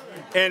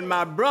 And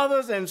my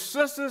brothers and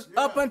sisters,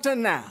 up until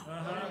now,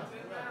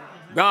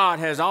 God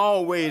has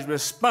always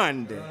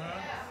responded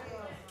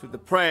to the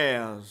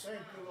prayers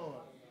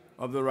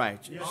of the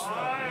righteous.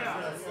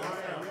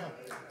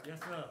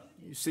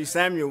 You see,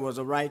 Samuel was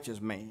a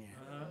righteous man.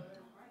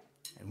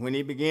 And when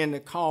he began to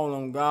call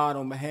on God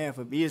on behalf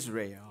of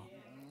Israel,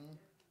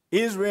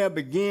 Israel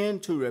began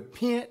to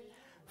repent,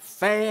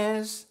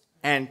 fast,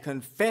 and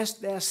confess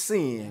their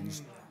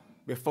sins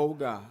before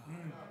God.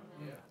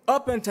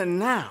 Up until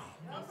now,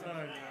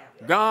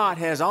 God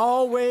has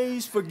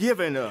always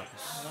forgiven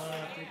us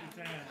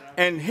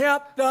and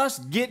helped us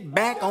get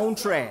back on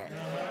track.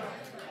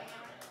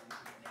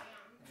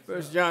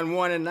 1 John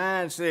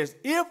 1:9 says,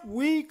 if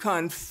we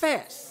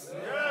confess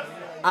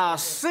our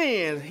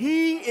sins,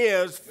 he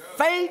is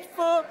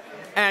faithful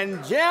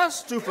and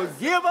just to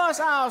forgive us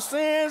our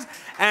sins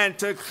and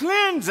to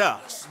cleanse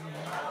us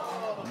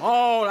from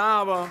all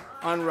our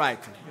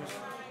unrighteousness.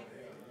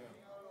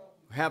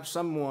 Perhaps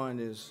someone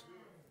is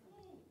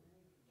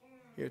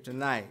here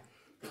tonight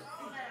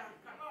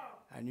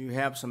and you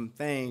have some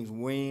things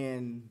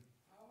weighing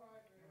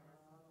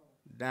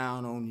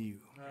down on you.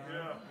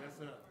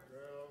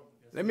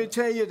 Let me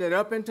tell you that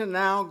up until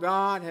now,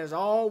 God has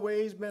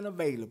always been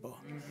available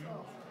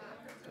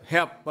to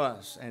help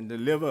us and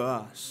deliver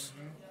us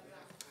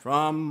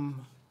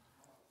from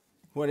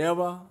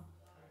whatever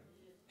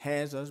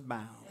has us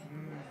bound.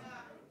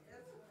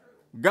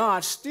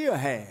 God still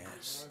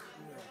has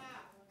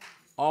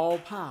all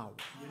power.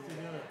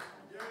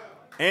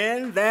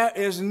 And there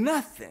is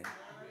nothing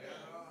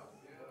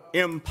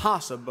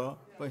impossible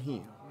for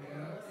him.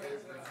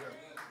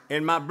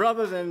 And my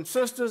brothers and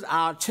sisters,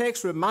 our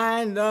text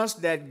reminds us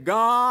that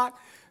God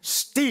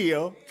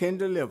still can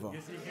deliver.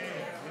 Yes, he can.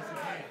 Yes,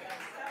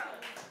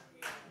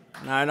 he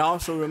can. Now, it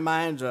also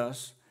reminds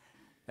us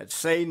that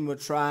Satan will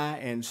try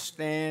and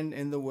stand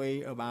in the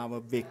way of our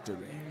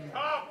victory.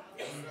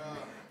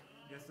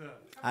 Yes, sir.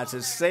 I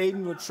said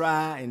Satan will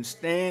try and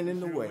stand in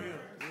the way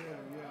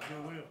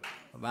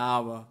of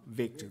our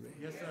victory.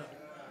 Yes, sir.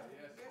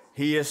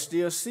 He is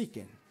still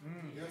seeking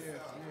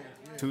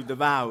to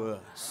devour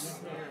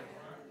us.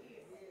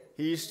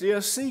 He's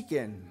still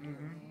seeking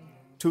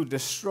to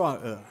destroy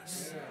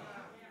us.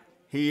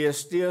 He is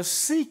still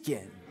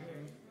seeking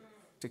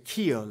to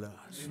kill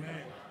us.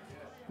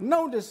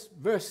 Notice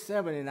verse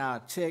 7 in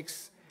our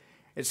text.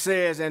 It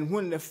says, and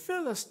when the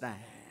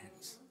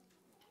Philistines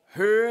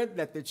heard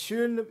that the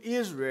children of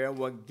Israel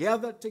were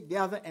gathered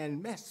together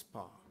in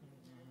Mizpah,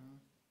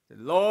 the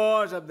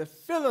lords of the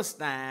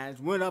Philistines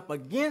went up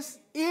against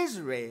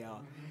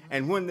Israel.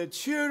 And when the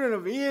children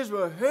of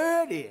Israel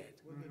heard it,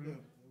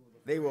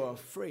 they were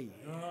afraid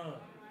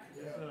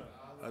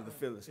of the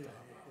Philistines.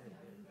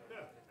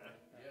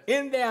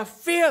 In their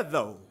fear,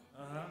 though,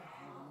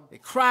 they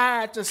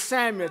cried to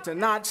Samuel to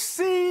not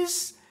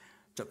cease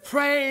to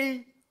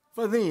pray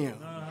for them.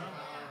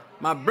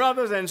 My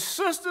brothers and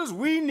sisters,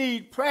 we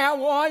need prayer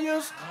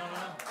warriors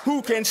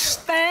who can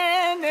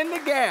stand in the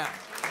gap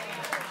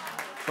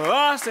for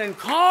us and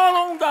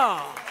call on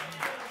God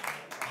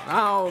on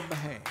our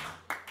behalf.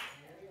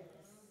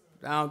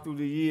 Down through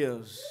the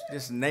years,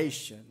 this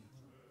nation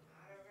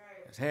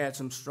has had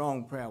some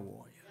strong prayer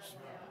warriors.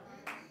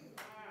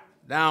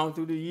 Down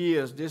through the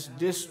years, this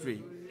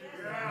district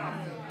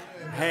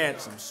had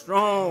some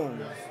strong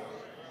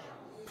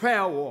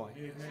prayer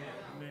warriors.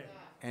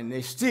 And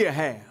they still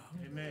have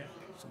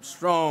some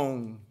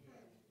strong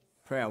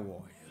prayer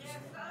warriors.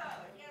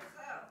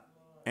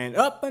 And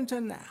up until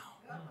now,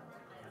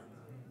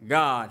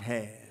 God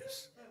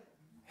has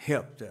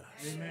helped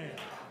us.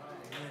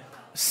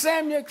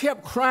 Samuel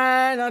kept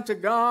crying unto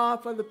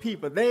God for the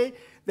people. They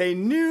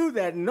knew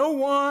that no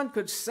one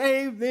could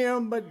save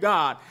them but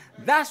God.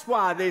 That's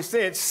why they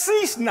said,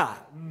 cease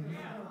not.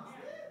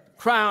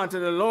 Cry unto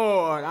the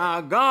Lord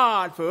our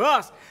God for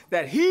us,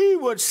 that he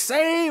would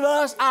save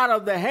us out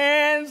of the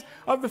hands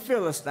of the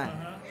Philistines.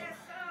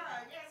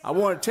 I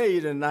want to tell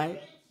you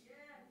tonight,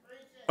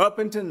 up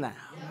until now,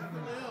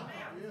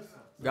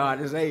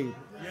 God is able.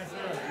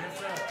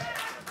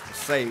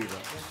 save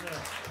us.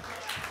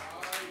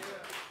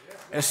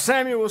 As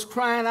Samuel was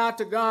crying out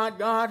to God,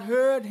 God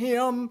heard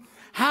him.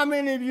 How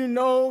many of you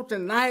know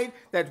tonight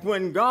that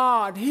when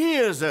God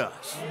hears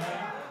us,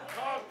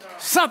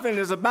 something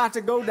is about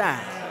to go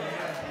down?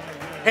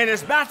 And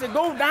it's about to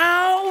go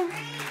down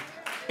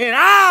in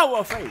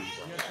our favor.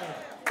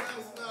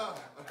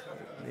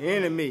 The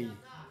enemy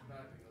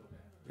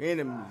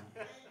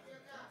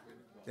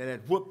that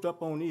had whooped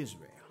up on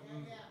Israel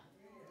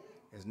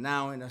is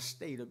now in a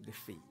state of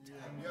defeat.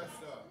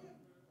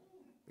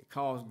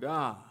 Because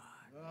God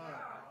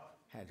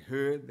had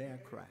heard their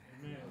cry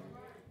and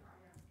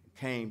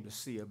came to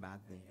see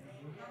about them.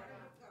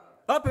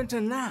 Up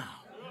until now,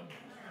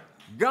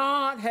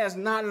 God has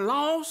not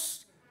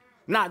lost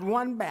not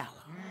one battle.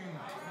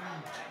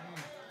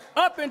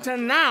 Up until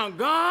now,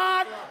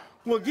 God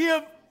will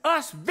give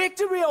us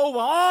victory over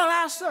all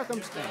our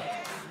circumstances.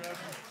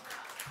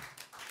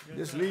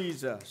 This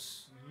leads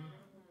us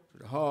to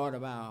the heart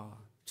of our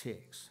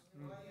text.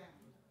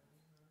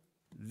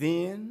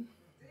 Then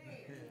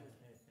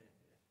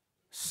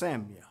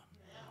Samuel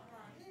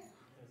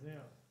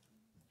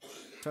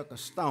took a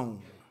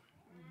stone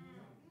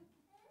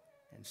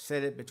and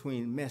set it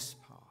between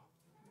Mizpah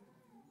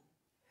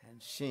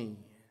and Shin,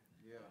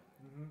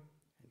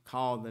 and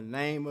called the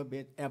name of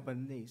it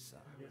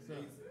Ebenezer,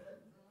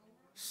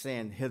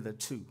 saying,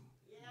 hitherto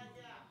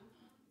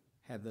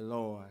have the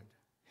Lord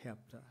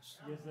helped us.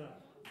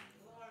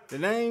 The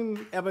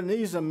name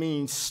Ebenezer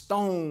means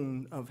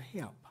stone of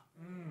help.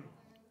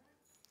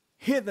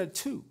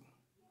 Hitherto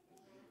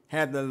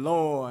have the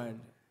Lord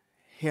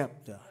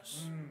helped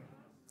us.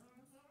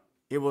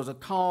 It was a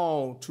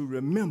call to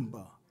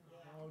remember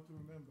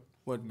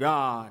what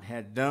God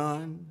had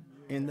done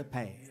in the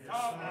past.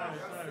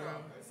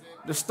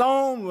 The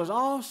stone was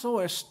also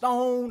a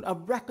stone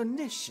of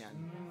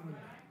recognition,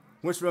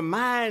 which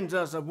reminds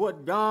us of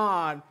what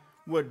God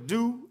would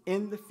do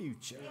in the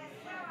future.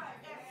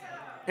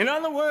 In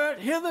other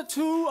words,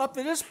 hitherto, up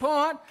to this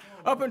point,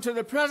 up until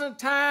the present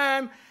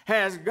time,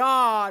 has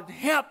God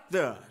helped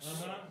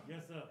us.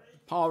 Yes, sir.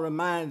 Paul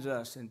reminds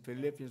us in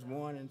Philippians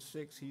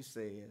 1:6, he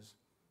says,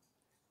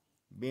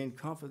 being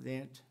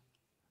confident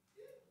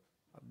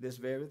of this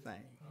very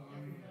thing,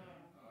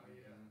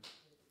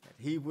 that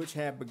he which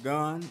hath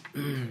begun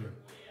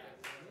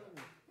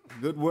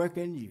good work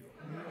in you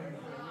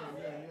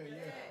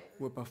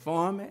will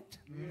perform it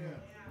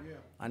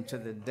unto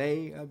the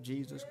day of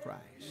Jesus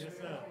Christ. Yes,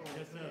 sir.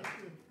 Yes, sir.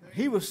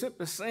 He was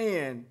simply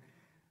saying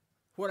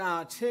what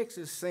our text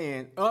is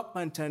saying, up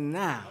until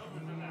now,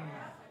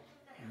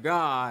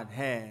 God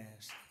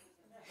has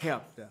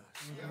helped us.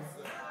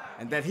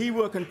 And that he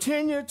will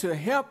continue to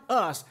help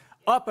us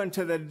up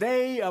until the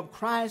day of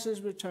Christ's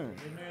return.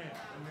 Amen.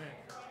 Amen.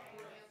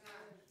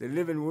 The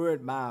Living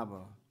Word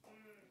Bible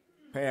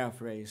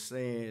paraphrase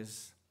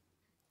says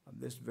of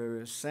this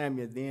verse,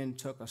 Samuel then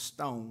took a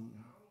stone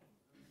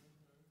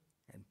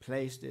and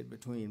placed it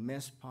between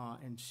Mizpah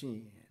and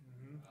Shin,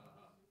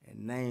 and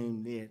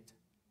named it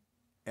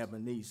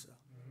Ebenezer,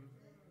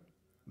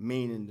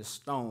 meaning the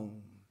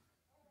stone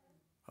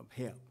of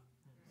help.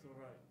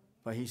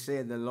 For he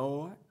said, the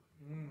Lord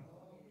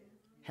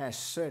has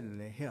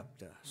certainly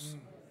helped us.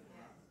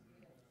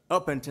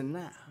 Up until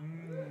now,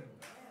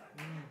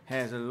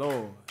 has the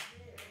Lord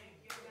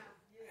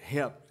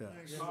helped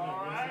us.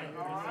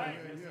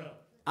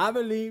 I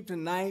believe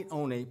tonight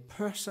on a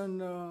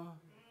personal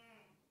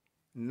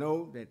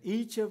note that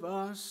each of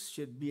us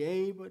should be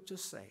able to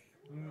say,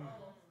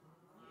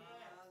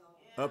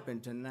 up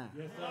until now,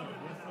 Yes, sir.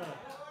 Yes, sir.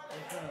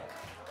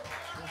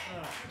 Yes,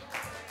 sir. Yes,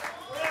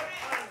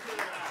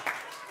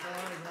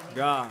 sir.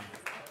 God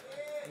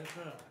Yes,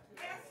 sir.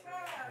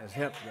 has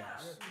helped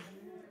us.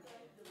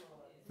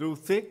 Through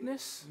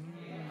thickness,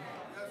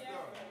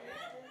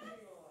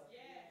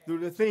 through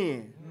the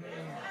thin,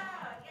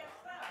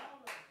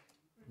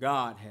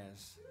 God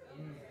has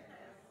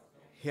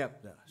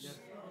helped us.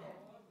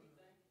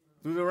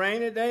 Through the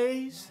rainy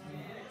days,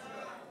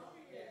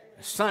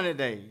 the sunny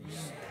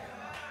days,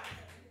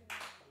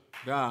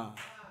 God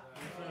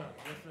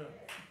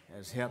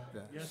has helped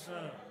us. Yes,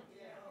 sir.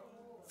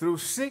 Through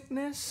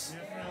sickness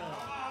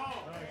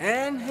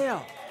and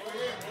health,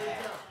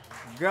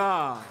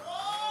 God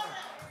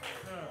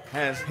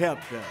has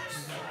helped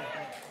us.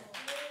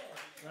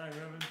 Right,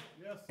 Reverend.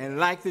 Yes. And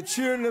like the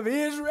children of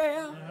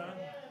Israel,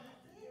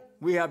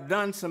 we have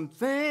done some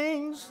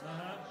things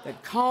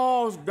that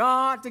caused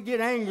God to get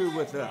angry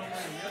with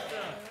us.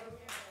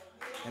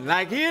 And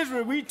like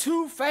Israel, we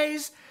too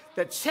face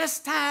the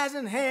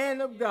chastising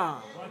hand of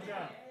God. Watch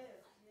out.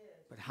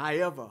 But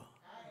however,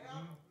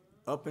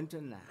 up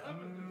until now,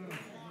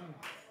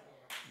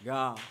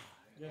 God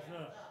Yes,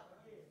 sir.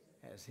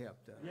 has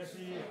helped us. Yes,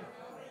 he is.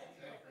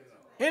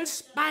 In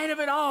spite of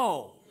it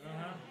all,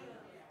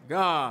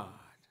 God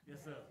Yes,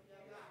 sir.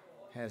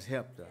 has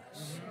helped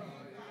us.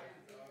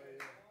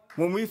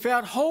 When we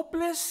felt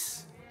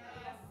hopeless,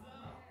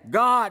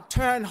 God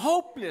turned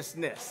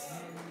hopelessness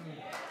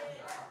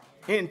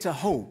into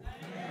hope.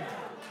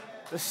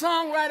 The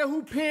songwriter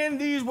who penned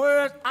these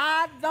words,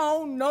 I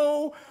don't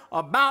know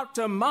about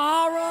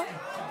tomorrow,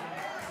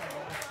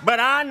 but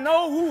I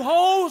know who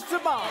holds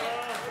tomorrow.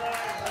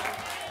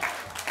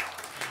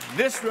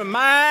 This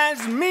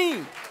reminds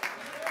me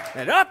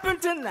that up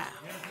until now,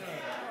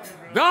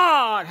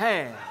 God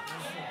has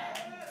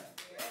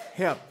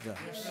helped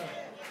us.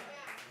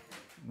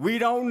 We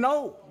don't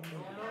know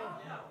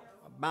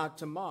about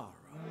tomorrow,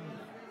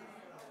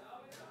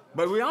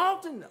 but we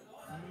ought to know.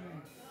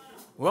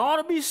 We ought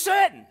to be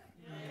certain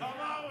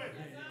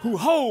who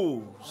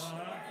holds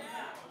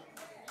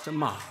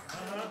tomorrow.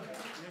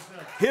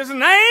 His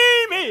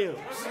name is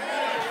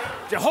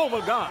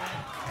Jehovah God.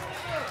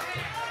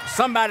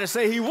 Somebody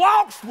say he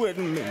walks with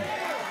me.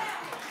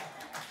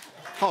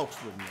 Talks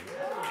with me.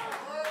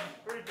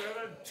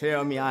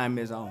 Tell me I'm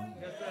his own.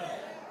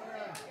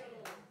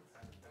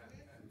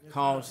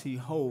 Because he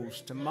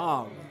holds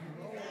tomorrow.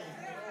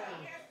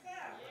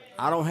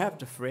 I don't have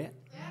to fret.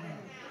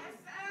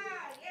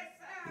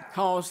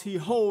 Because he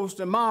holds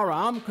tomorrow.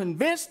 I'm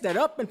convinced that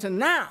up until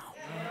now,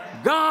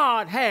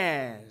 God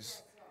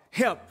has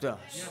helped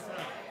us.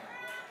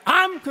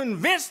 I'm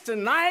convinced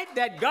tonight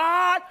that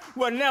God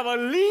will never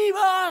leave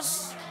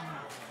us,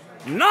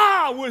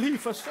 nor will he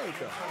forsake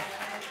us.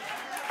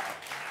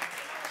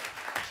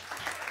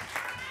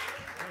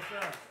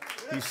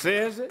 He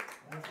says it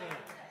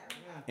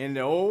in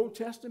the Old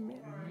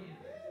Testament. He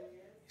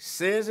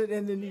says it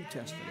in the New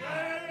Testament.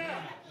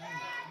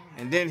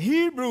 And then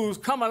Hebrews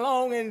come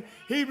along in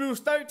Hebrews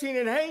 13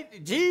 and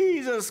 8.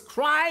 Jesus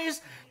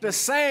Christ, the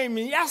same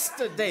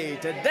yesterday,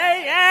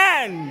 today,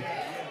 and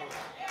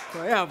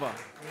forever.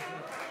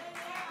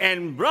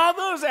 And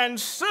brothers and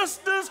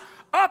sisters,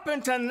 up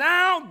until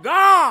now,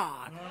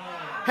 God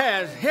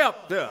has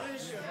helped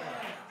us.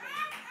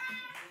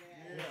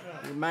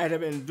 We might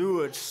have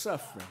endured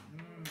suffering.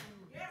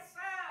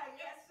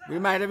 We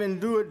might have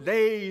endured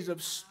days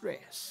of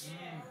stress.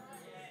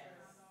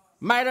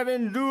 Might have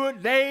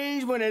endured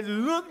days when it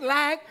looked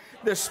like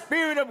the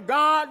Spirit of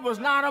God was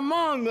not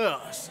among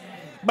us.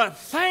 But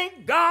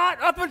thank God,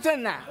 up until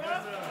now,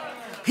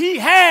 he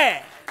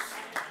has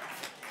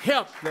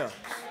helped us.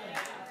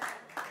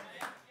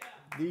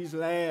 These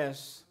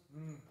last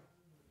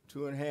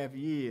 2.5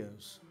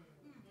 years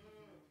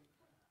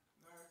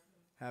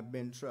have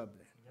been troubling.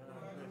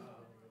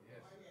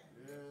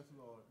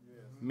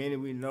 Many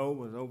we know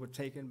was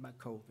overtaken by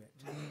COVID.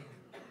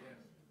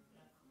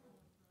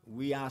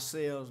 We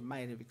ourselves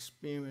might have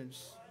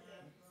experienced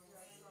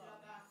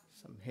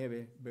some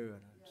heavy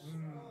burdens.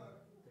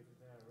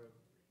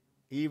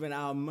 Even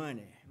our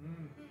money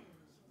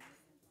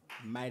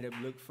might have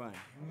looked funny.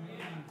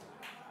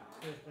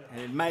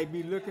 And it might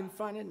be looking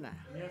funny now.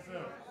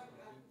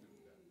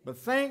 But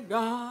thank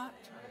God,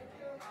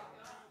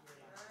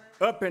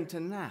 up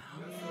until now,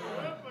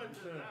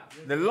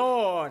 the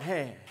Lord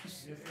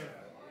has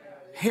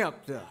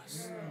helped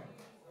us.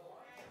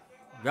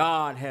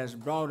 God has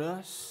brought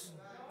us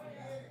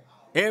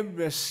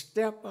every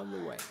step of the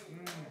way.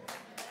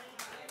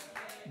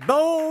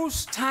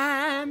 Those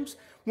times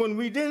when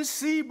we didn't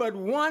see but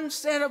one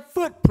set of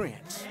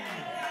footprints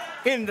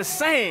in the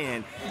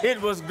sand,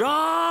 it was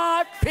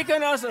God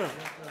picking us up,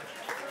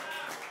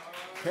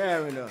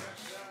 carrying us.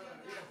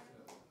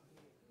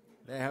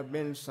 There have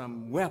been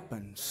some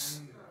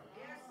weapons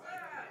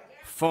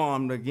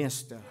formed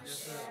against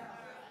us.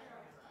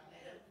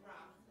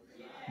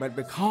 But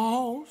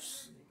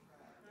because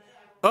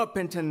up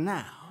until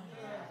now,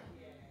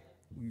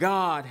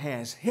 God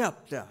has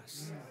helped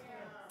us,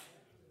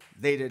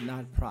 they did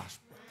not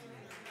prosper.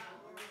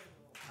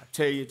 I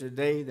tell you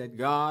today that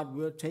God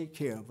will take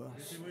care of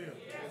us.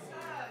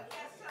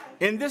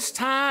 In this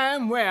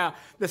time where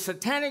the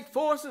satanic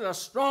forces are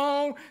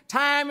strong,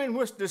 time in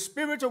which the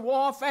spiritual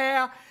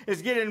warfare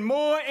is getting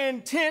more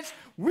intense,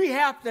 we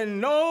have to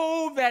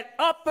know that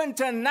up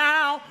until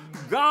now,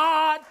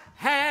 God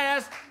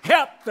has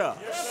helped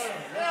us.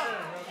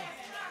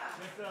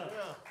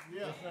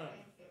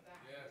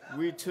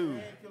 We too.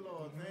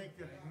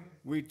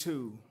 We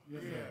too.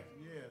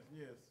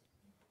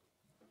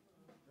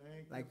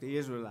 Like the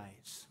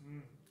Israelites,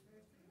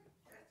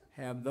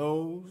 have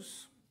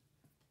those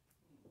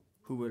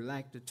who would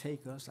like to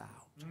take us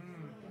out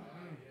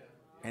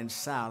and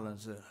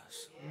silence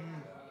us.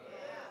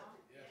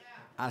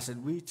 I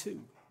said, we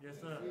too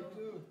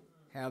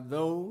have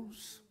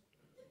those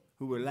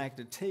who would like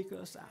to take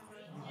us out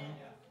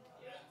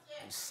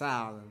and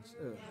silence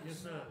us. Yes,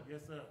 sir.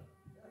 Yes, sir.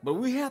 But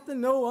we have to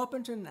know up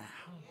until now,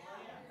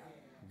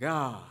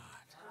 God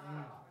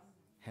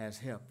has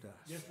helped us.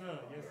 Yes, sir.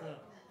 Yes, sir.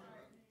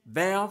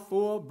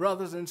 Therefore,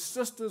 brothers and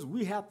sisters,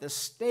 we have to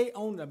stay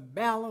on the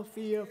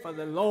battlefield for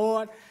the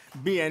Lord,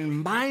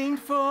 being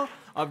mindful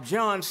of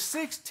John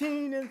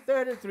 16 and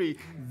 33.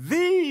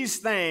 These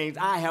things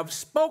I have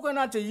spoken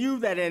unto you,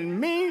 that in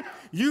me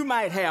you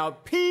might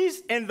have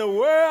peace. In the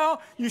world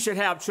you should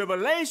have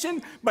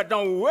tribulation, but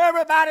don't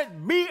worry about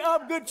it. Be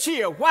of good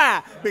cheer.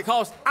 Why?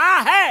 Because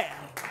I have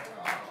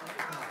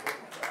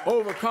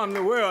overcome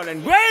the world,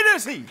 and greater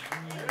is he.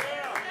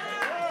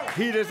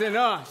 He that's in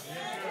us.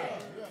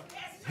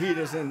 He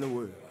that's in the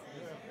world.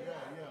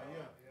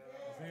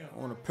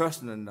 on a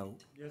personal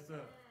note, Yes, sir.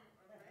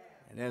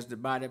 and as the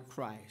body of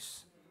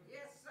Christ,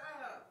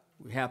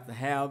 we have to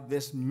have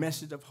this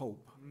message of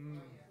hope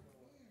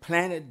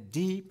planted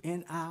deep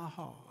in our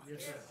hearts.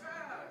 Yes, sir.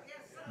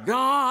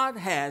 God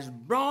has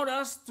brought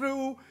us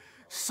through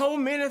so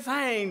many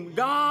things.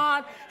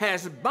 God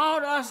has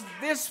brought us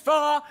this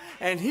far,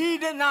 and he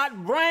did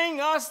not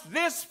bring us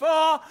this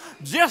far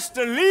just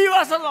to leave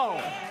us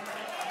alone.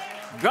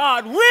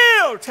 God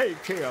will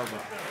take care of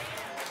us.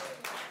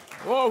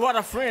 Oh, what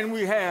a friend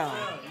we have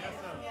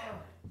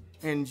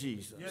in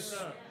Jesus. Yes,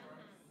 sir.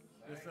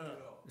 Yes, sir.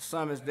 The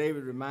psalmist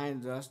David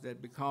reminds us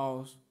that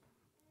because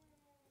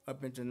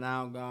up until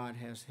now God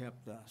has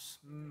helped us.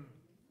 And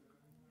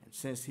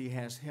since he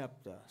has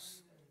helped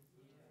us,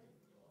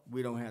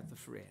 we don't have to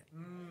fret.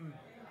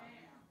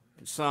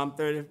 In Psalm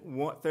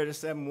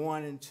 37,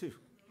 1 and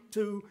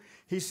 2,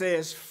 he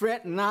says,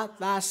 fret not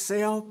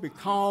thyself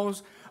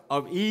because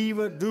of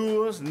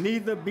evildoers,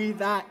 neither be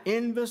thou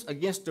envious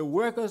against the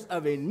workers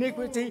of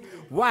iniquity.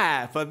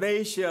 Why? For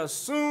they shall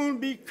soon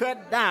be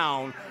cut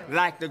down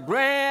like the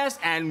grass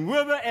and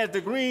wither as the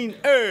green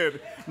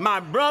herb. My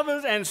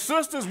brothers and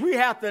sisters, we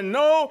have to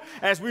know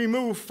as we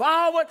move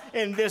forward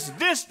in this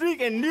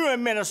district and new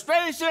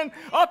administration,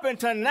 up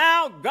until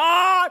now,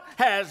 God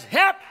has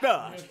helped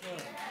us.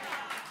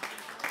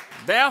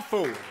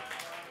 Therefore,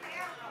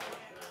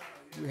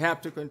 we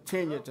have to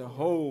continue to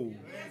hold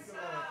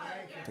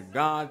to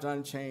God's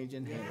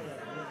unchanging hand.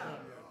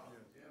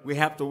 We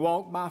have to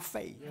walk by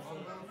faith,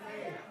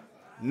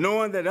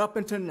 knowing that up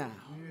until now,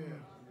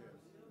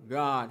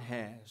 God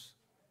has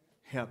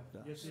helped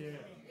us.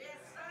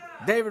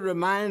 David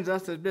reminds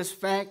us of this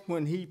fact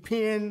when he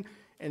penned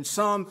in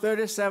Psalm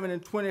 37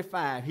 and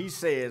 25. He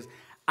says,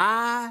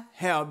 I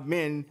have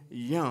been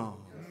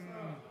young,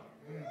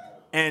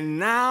 and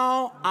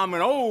now I'm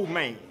an old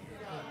man.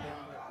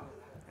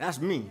 That's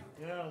me.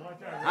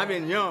 I've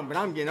been young, but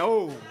I'm getting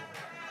old.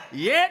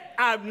 Yet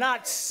I've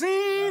not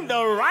seen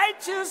the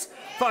righteous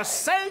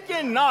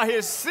forsaken, nor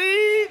his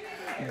seed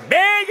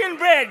begging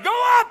bread.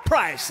 Go up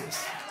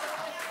prices.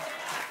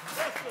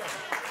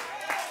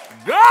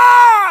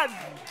 God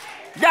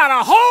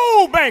got a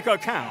whole bank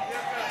account.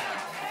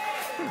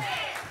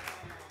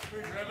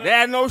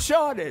 There's no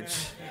shortage.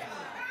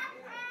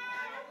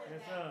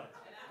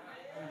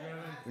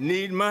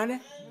 Need money?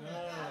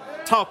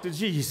 Talk to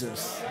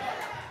Jesus.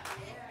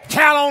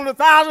 Cattle on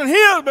 1,000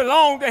 hills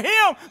belong to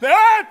him. The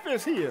earth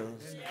is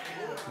his.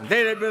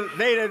 They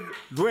that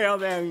dwell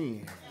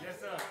therein. Yes,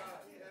 sir.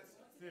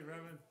 Sit,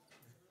 Reverend.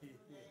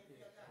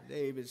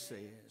 David says,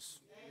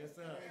 Yes,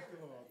 sir. It's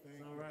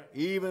all right.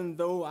 even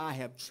though I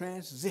have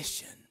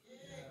transitioned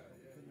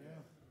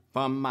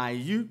from my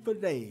youthful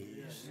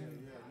days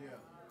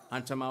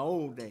unto my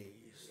old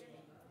days,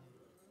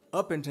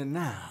 up until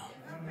now,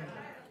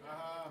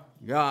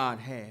 God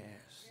has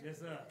Yes,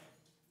 sir.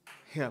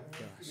 helped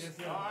us. Yes,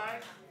 sir.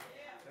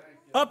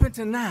 Up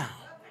until now,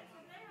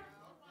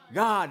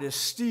 God is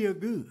still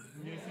good.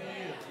 Yes, he is.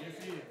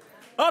 Yes, he is.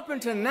 Up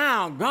until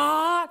now,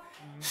 God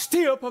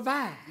still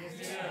provides. Yes,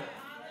 he is.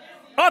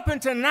 Up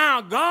until now,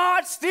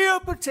 God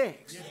still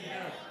protects. Yes, he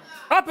is.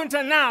 Up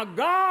until now,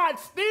 God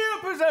still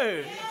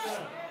preserves. Yes,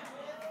 sir.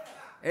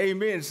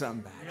 Amen,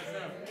 somebody. Yes,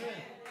 sir.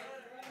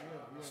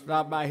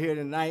 Stop by here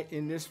tonight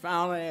in this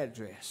final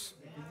address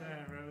Take your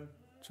time, Reverend.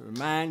 to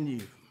remind you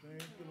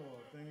Thank you,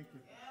 Lord. Thank you.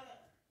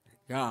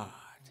 that God,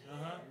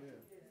 Uh-huh.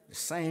 the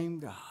same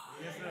God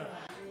Yes, sir.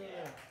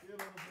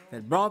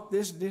 that brought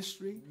this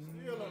district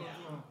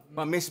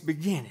from its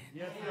beginning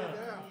Yes,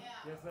 sir.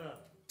 Yes, sir.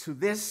 to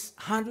this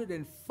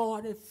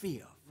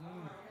 145th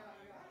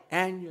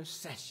annual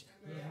session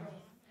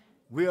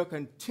will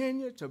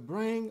continue to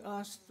bring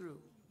us through.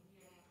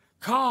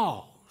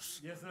 Cause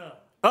Yes, sir.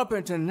 up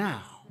until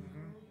now,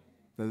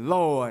 the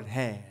Lord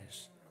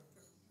has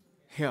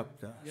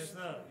helped us Yes,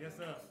 sir. Yes,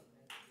 sir.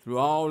 through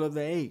all of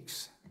the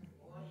aches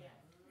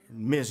and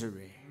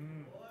misery.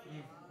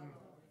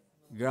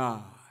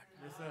 God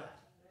Yes, sir.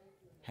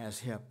 has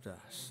helped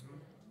us.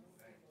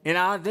 In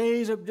our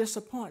days of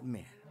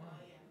disappointment,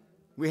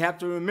 we have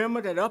to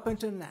remember that up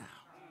until now,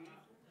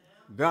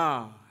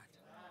 God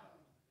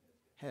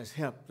has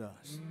helped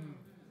us.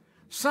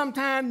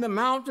 Sometimes the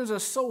mountains are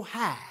so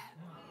high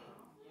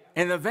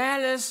and the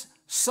valleys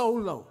so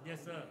low.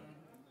 Yes, sir.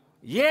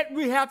 Yet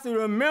we have to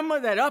remember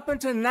that up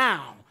until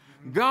now,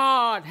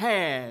 God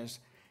has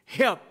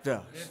helped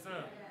us. Yes,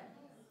 sir.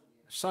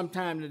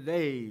 Sometimes the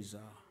days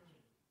are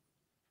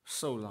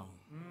so long.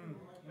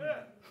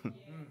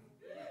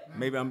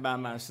 Maybe I'm by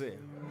myself.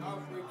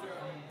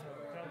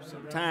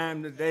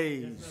 Sometimes the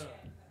days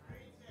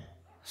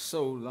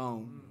so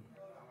long.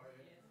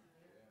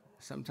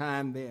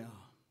 Sometimes they are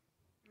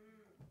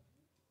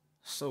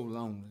so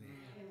lonely.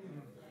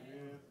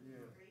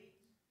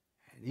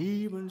 And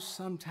even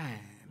sometimes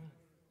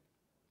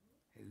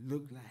it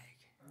looked like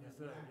Yes,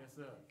 sir. Yes,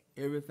 sir.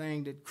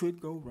 everything that could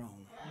go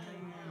wrong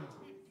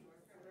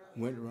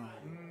went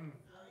wrong.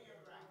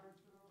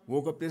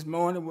 Woke up this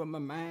morning with my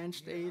mind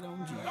stayed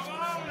on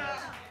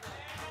Jesus.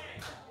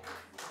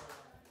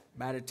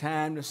 By the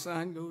time the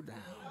sun go down,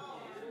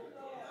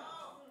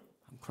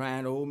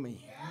 crying old men.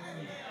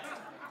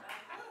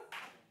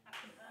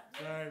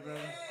 Sorry,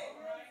 brother.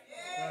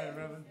 Sorry,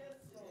 brother.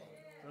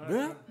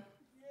 But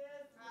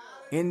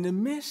in the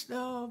midst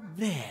of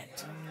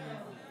that,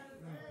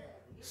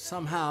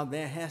 somehow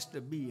there has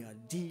to be a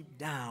deep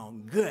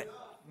down gut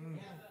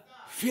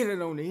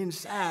feeling on the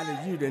inside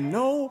of you to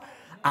know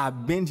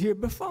I've been here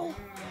before.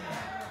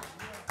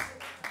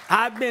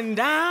 I've been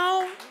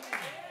down,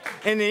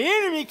 and the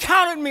enemy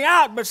counted me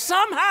out, but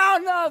somehow or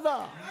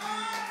another,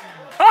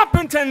 up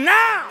until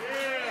now,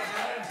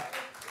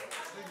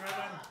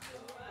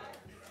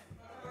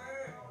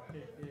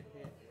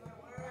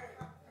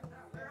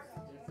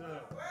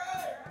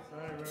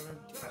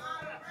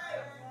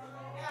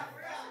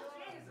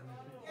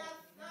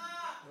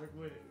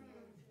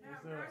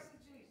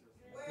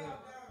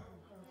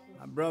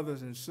 my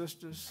brothers and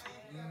sisters,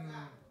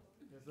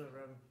 Yes, sir,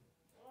 brother.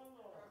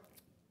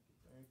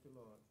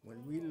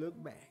 when we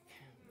look back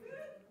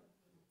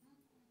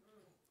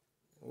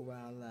over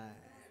our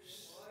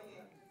lives,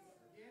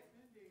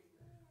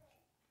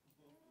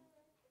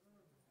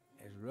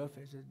 as rough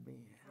as it's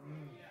been,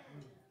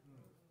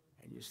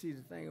 and you see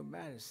the thing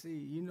about it, see,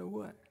 you know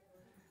what?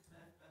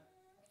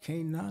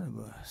 Can't none of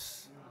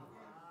us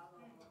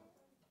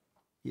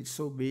get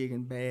so big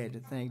and bad to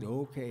think that,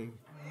 okay,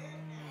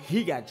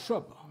 he got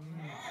trouble,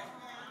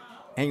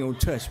 ain't gonna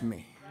touch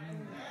me.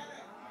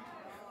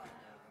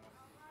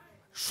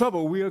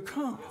 Trouble will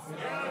come.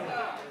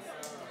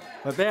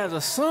 But there's a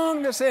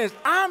song that says,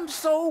 I'm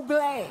so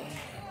glad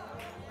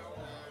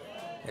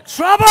that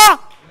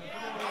trouble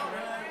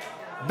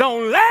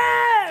don't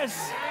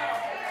last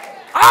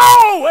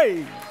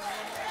always.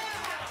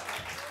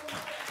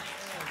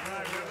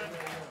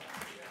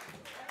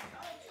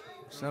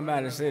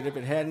 Somebody said if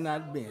it had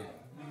not been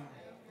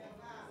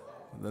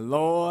the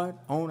Lord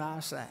on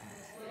our side,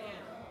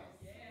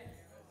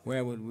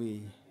 where would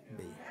we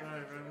be? All right,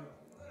 Reverend.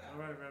 All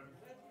right, Reverend.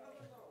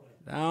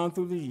 Down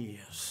through the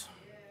years,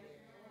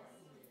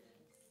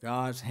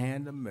 God's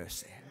hand of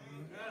mercy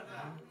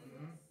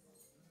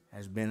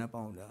has been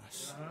upon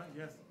us.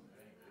 Yes.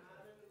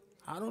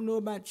 I don't know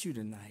about you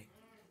tonight,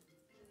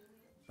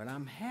 but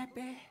I'm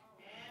happy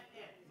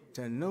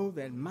to know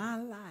that my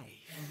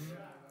life,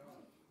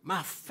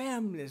 my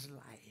family's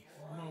life,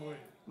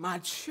 my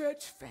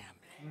church family,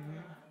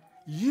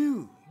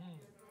 you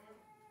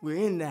were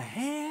in the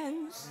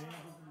hands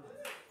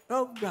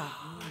of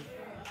God.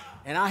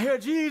 And I hear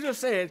Jesus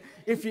said,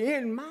 if you're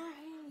in my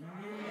hand,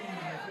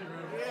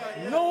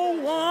 no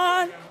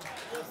one,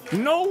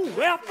 no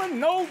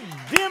weapon, no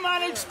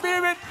demonic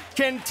spirit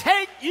can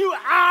take you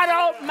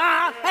out of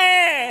my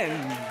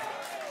hand.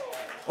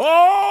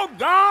 Oh,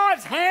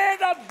 God's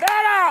hands are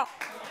better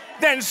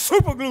than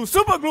super glue.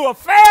 Super glue a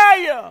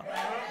failure.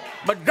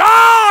 But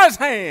God's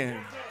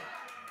hands,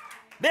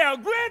 they're a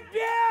great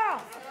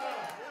gift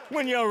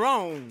when you're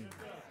wrong.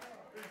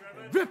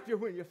 Grip you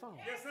when you fall.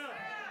 Yes, sir.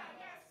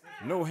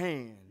 No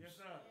hands. Yes,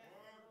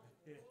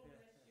 sir.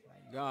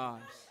 Like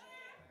God's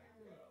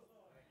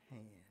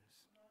hands.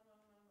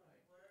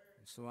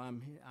 And so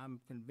I'm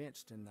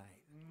convinced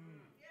tonight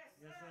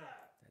Yes, sir.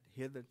 that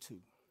hitherto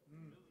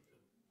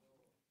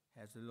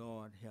has the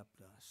Lord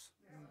helped us.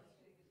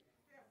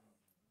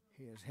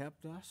 He has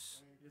helped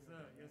us Yes, sir.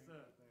 Yes,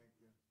 sir.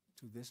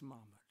 to this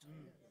moment.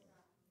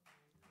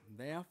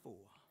 Therefore,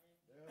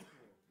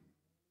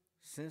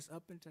 since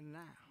up until now,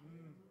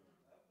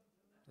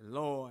 the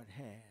Lord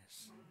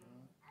has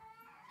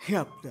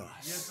helped us.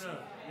 Yes, sir.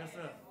 Yes,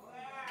 sir.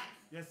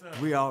 Yes, sir.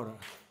 We ought to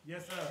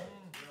Yes, sir.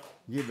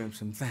 give him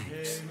some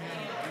thanks. Amen.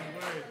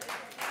 Good word.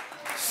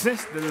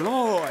 Since the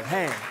Lord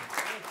has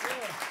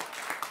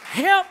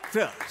helped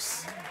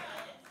us,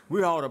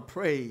 we ought to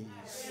praise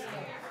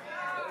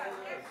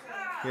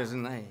his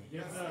name.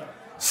 Yes, sir.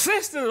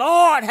 Since the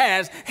Lord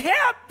has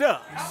helped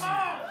us,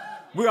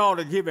 we ought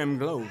to give him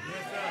glory.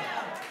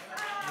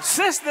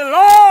 Since the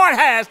Lord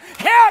has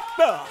helped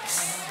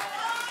us,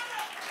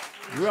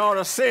 we ought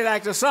to say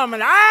like the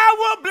psalmist, I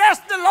will bless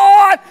the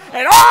Lord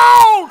at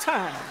all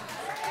times.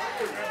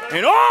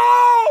 And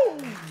all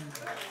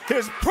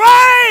his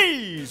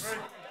praise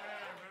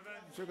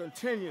shall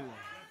continually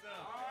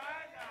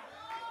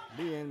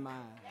be in my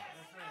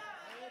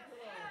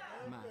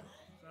mouth.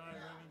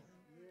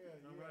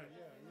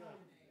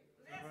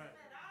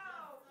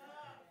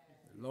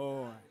 The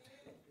Lord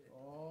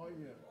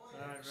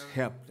has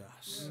helped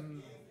us.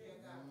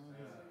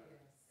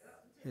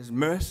 His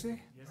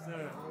mercy Yes,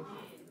 sir.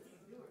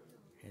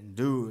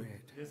 endured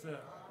Yes, sir.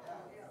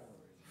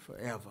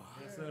 forever.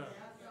 Yes, sir.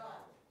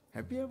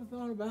 Have you ever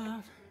thought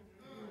about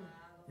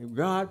if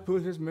God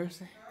put his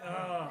mercy?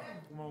 Oh,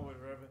 come on with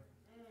it, Reverend.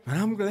 But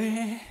I'm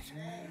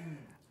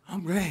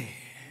glad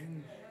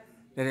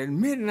that at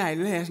midnight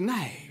last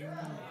night,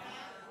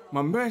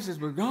 my mercies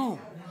were gone.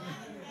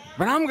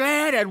 But I'm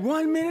glad at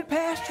 1 minute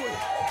past 12,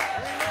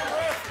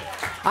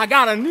 I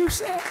got a new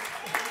set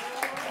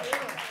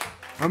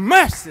of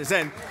mercies.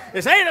 And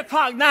it's 8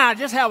 o'clock now, I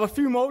just have a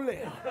few more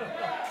left.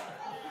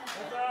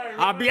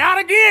 I'll be out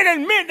again at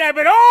midnight,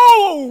 but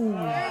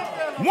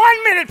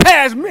 1 minute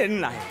past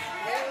midnight,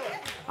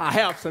 I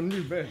have some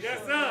new mercies.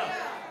 Yes, sir.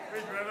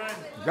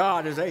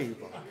 God is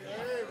able.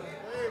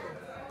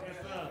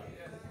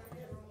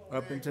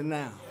 Up until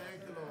now,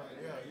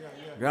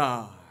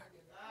 God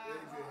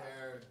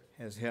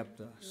has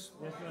helped us.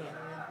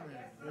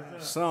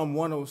 Psalm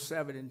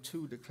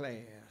 107:2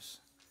 declares,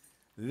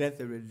 let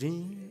the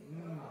redeemed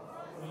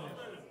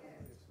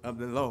of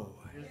the Lord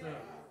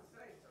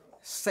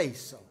say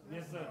so.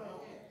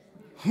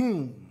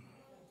 Whom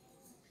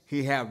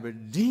he have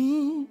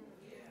redeemed,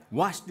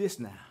 watch this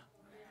now,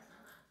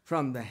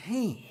 from the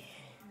hand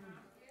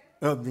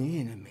of the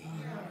enemy.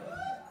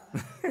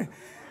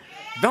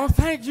 Don't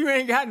think you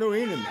ain't got no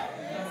enemy.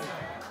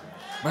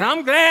 But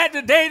I'm glad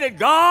today that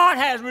God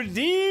has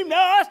redeemed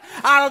us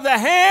out of the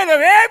hand of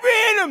every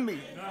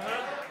enemy.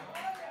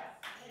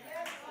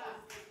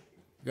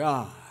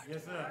 God,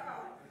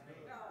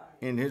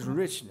 in his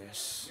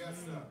richness,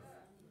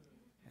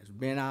 has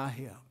been our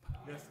help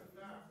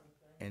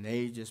in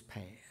ages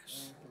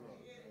past.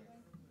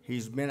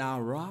 He's been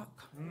our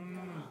rock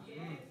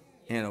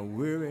in a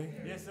weary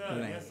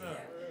land.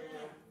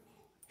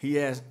 He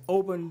has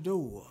opened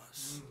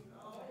doors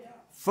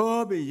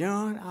far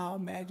beyond our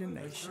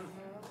imagination.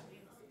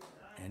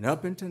 And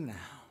up until now,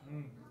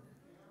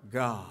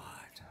 God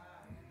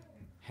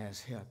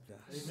has helped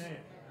us.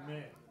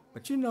 Amen.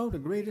 But you know the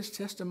greatest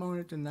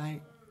testimony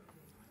tonight,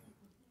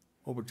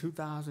 over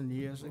 2,000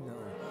 years ago,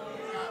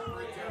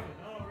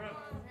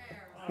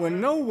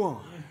 when no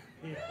one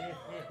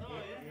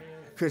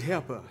could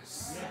help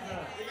us,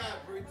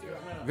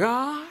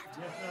 God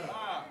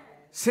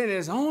sent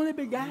his only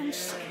begotten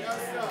Son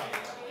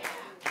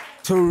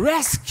to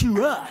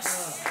rescue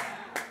us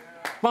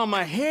from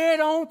a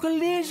head-on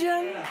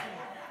collision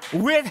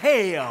with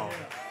hell.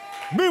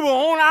 We were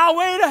on our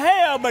way to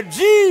hell, but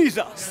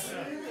Jesus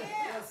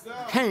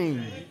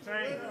came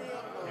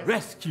to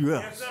rescue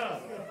us.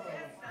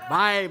 The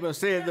Bible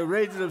says the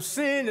wages of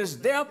sin is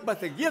death, but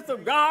the gift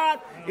of God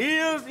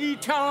is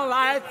eternal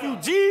life through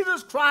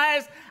Jesus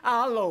Christ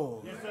our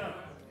Lord.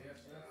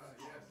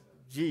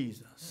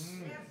 Jesus,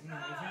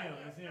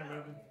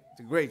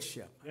 the great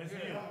shepherd,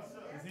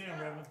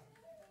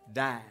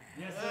 died.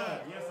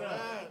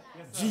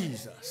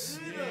 Jesus,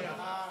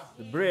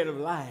 the bread of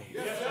life,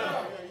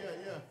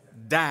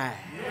 died.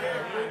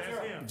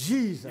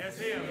 Jesus,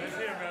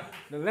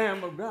 the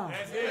Lamb of God,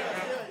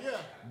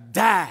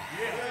 died.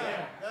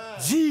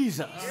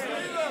 Jesus,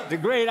 the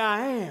great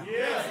I am,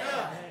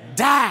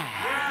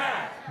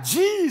 died.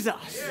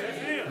 Jesus,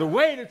 the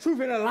way, the truth,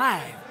 and the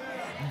life,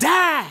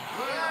 died.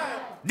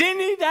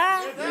 Didn't he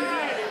die? Yes,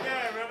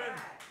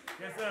 Reverend.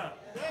 Yes, sir.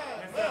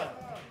 Yes, sir.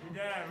 He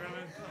died,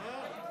 Reverend.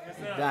 Yes,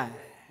 sir. He died.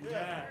 He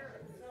died.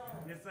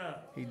 Yes, sir.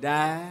 He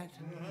died.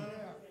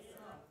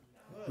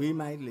 We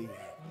might live.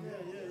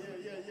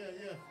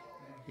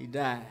 He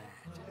died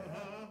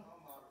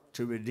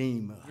to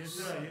redeem us. Yes,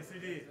 sir. Yes, he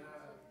did.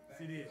 Yes,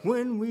 he did.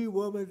 When we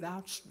were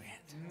without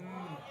strength,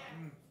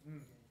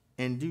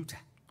 in due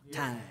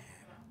time,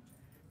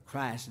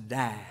 Christ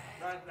died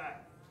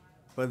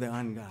for the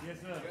ungodly.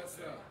 Yes, sir. Yes,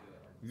 sir.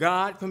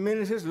 God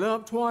commended his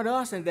love toward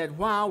us, and that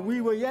while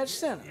we were yet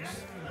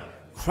sinners,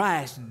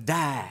 Christ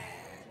died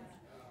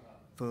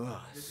for us.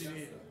 Yes, he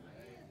did.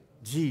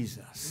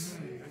 Jesus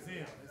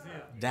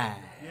died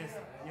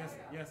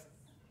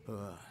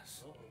for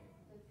us.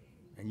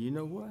 And you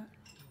know what?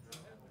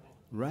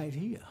 Right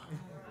here,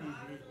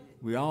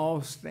 we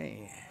all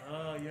stand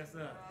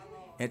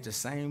at the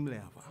same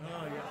level.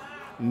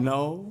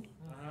 No,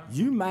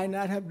 you might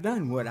not have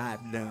done what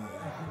I've done.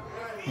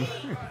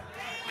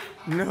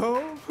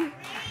 No,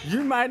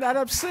 you might not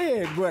have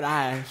said what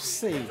I've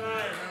said.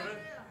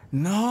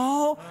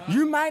 No,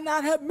 you might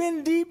not have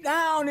been deep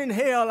down in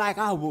hell like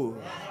I would.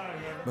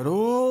 But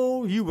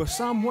oh, you were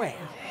somewhere.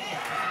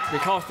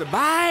 Because the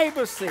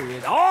Bible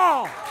says,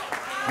 all,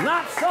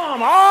 not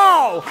some,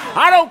 all.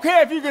 I don't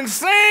care if you can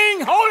sing,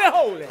 holy,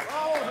 holy.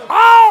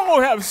 All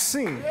have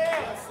sinned.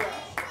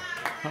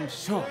 I'm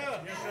short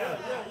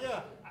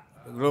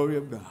the glory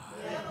of God.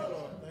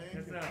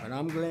 But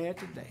I'm glad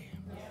today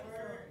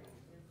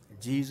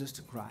that Jesus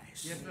the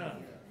Christ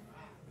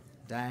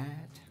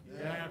died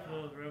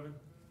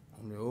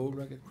on the old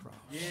rugged cross.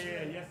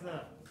 Yes,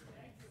 sir.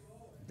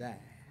 Died.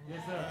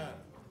 Yes, sir.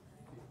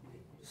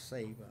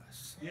 Save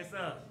us. Yes,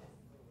 sir.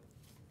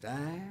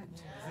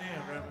 Died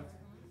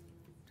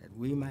that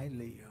we might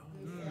live.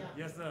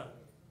 Yes, sir.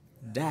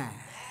 Died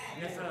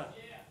Yes, sir.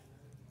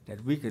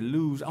 that we could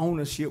lose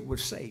ownership with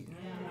Satan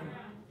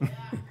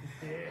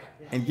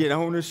and get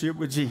ownership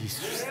with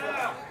Jesus.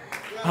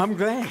 I'm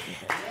glad.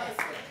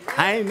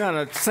 I ain't none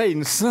of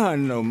Satan's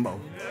son no more.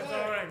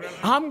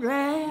 I'm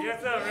glad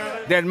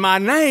that my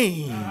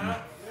name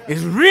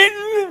is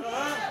written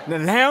in the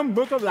Lamb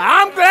Book of Life.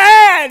 I'm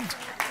glad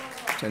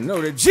to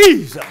know that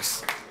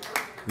Jesus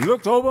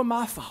looked over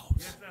my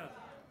faults,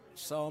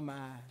 saw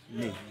my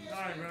needs,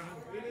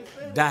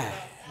 died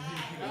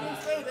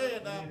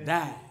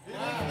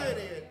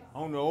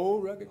on the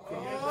old rugged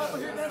cross,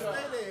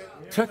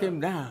 took him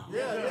down,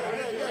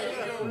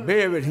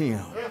 buried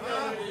him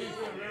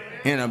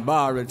in a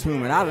borrowed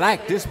tomb. And I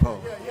like this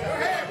part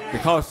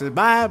because the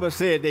Bible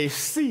said they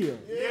sealed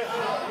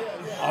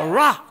a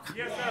rock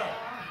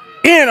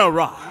in a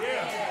rock.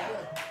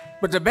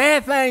 But the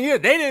bad thing is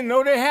they didn't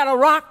know they had a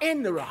rock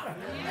in the rock.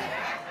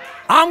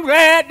 I'm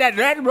glad that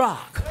that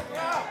rock,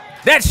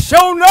 that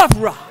sure enough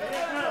rock,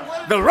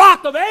 the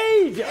rock of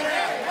ages,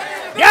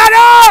 got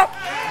up.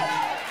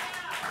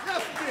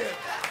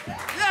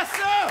 Yes,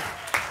 sir.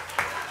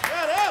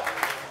 Get up.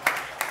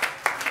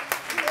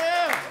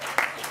 Yeah.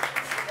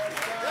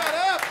 Get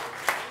up.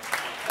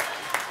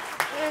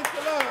 Thank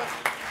you, Lord.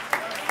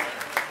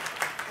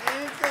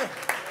 Thank you.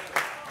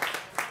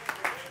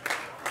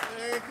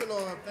 Thank you,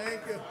 Lord.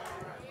 Thank you.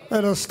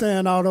 Let us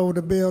stand out over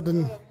the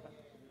building.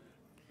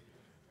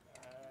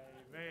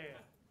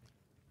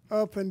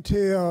 Up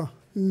until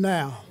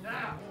now,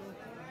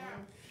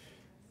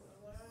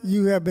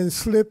 you have been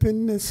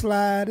slipping and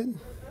sliding,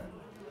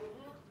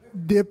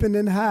 dipping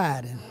and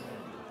hiding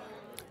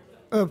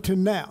up to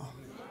now.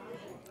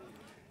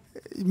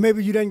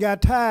 Maybe you done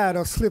got tired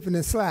of slipping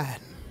and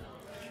sliding,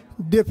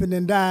 dipping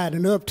and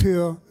hiding up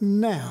till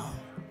now.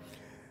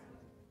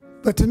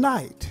 But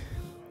tonight,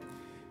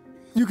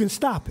 you can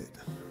stop it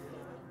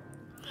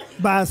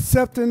by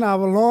accepting our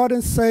Lord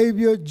and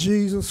Savior,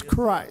 Jesus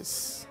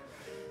Christ.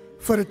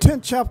 For the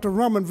 10th chapter of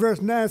Romans,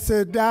 verse 9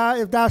 says,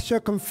 if thou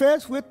shalt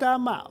confess with thy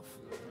mouth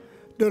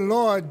the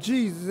Lord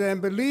Jesus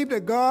and believe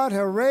that God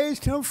has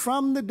raised him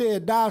from the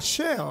dead, thou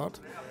shalt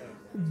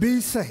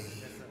be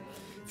saved.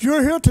 If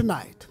you're here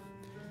tonight,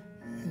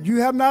 you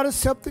have not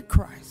accepted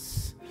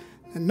Christ.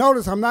 And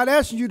notice, I'm not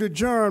asking you to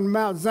join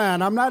Mount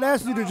Zion. I'm not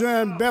asking you to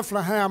join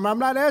Bethlehem. I'm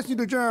not asking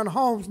you to join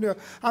Homes Near.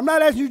 I'm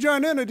not asking you to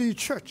join any of these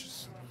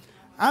churches.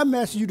 I'm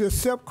asking you to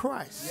accept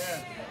Christ.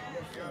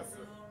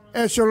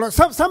 As your Lord.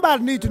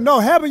 Somebody needs to know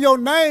having your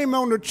name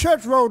on the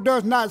church roll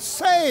does not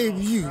save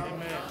you.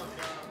 Amen.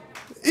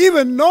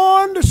 Even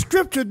knowing the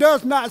scripture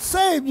does not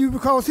save you,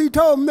 because he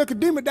told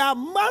Nicodemus, thou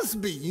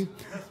must be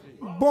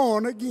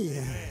born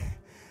again.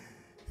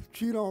 If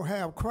you don't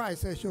have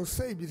Christ as your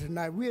Savior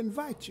tonight, we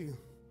invite you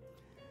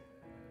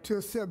to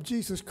accept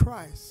Jesus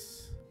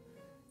Christ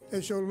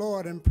as your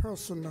Lord and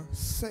personal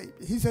Savior.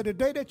 He said, the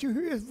day that you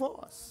hear his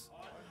voice,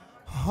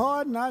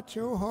 harden not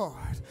your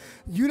heart.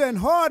 You done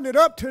hardened it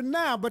up to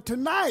now, but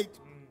tonight,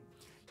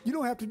 you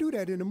don't have to do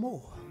that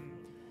anymore.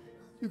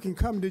 You can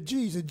come to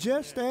Jesus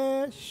just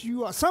as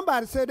you are.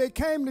 Somebody said they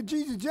came to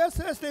Jesus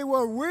just as they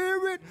were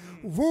wearied,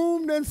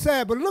 wounded, and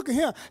sad. But look at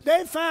him.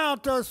 They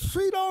found a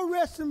sweet old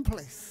resting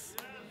place.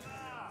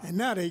 And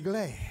now they're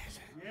glad.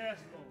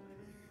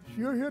 If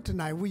you're here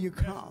tonight, will you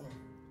come?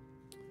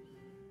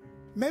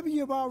 Maybe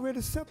you've already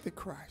accepted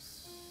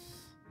Christ.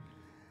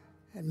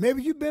 And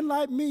maybe you've been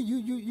like me.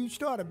 You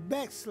started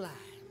backsliding.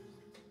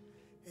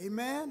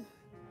 Amen?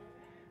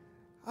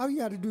 All you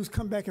got to do is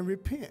come back and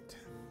repent.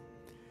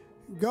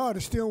 God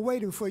is still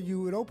waiting for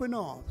you with open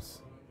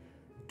arms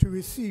to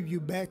receive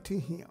you back to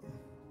him.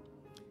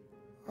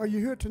 Are you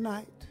here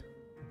tonight?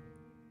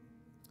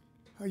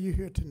 Are you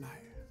here tonight?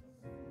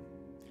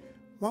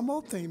 One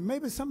more thing.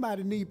 Maybe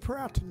somebody needs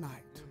prayer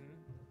tonight.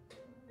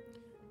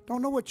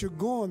 Don't know what you're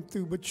going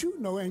through, but you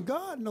know, and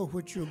God knows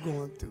what you're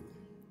going through.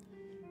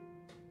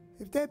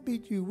 If that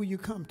beat you, will you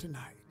come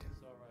tonight?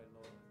 It's all right,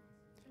 Lord.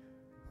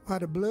 While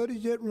the blood is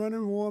yet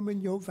running warm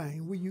in your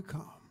vein, will you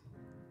come?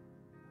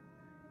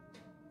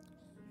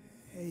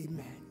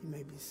 Amen. You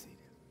may be seated.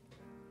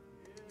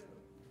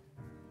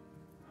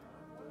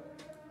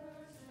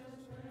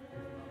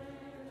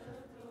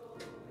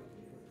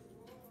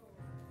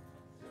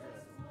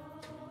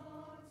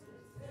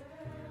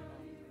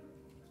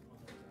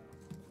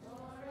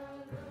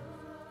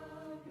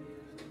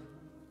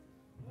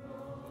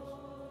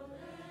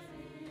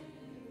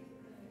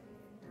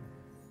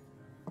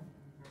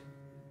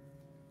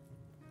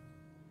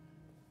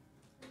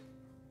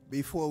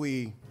 Before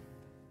we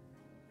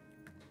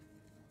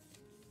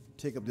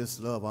take up this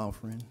love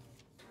offering,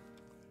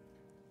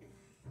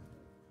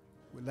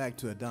 we'd like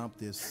to adopt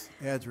this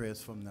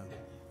address from the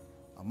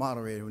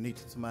moderator. We need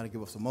somebody to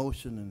give us a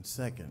motion and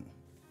second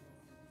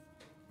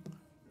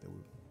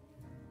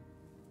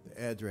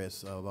the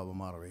address of our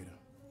moderator.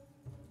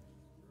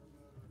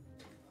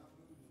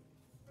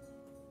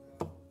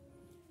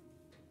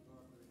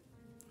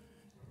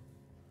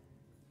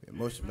 A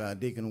motion by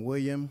Deacon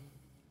William,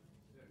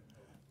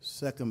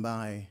 second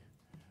by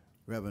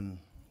Reverend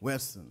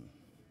Weston.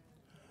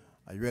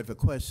 Are you ready for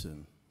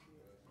question?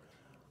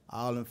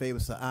 All in favor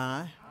say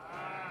aye.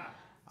 Aye.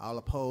 All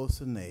opposed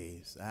say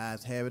nays. The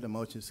ayes have it, the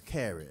motion is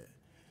carried.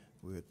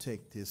 We'll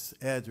take this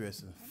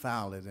address and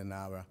file it in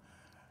our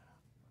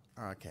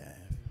archive.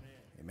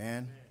 Amen.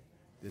 Amen.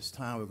 This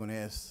time we're going to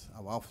ask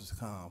our officers to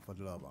come for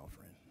the love offering.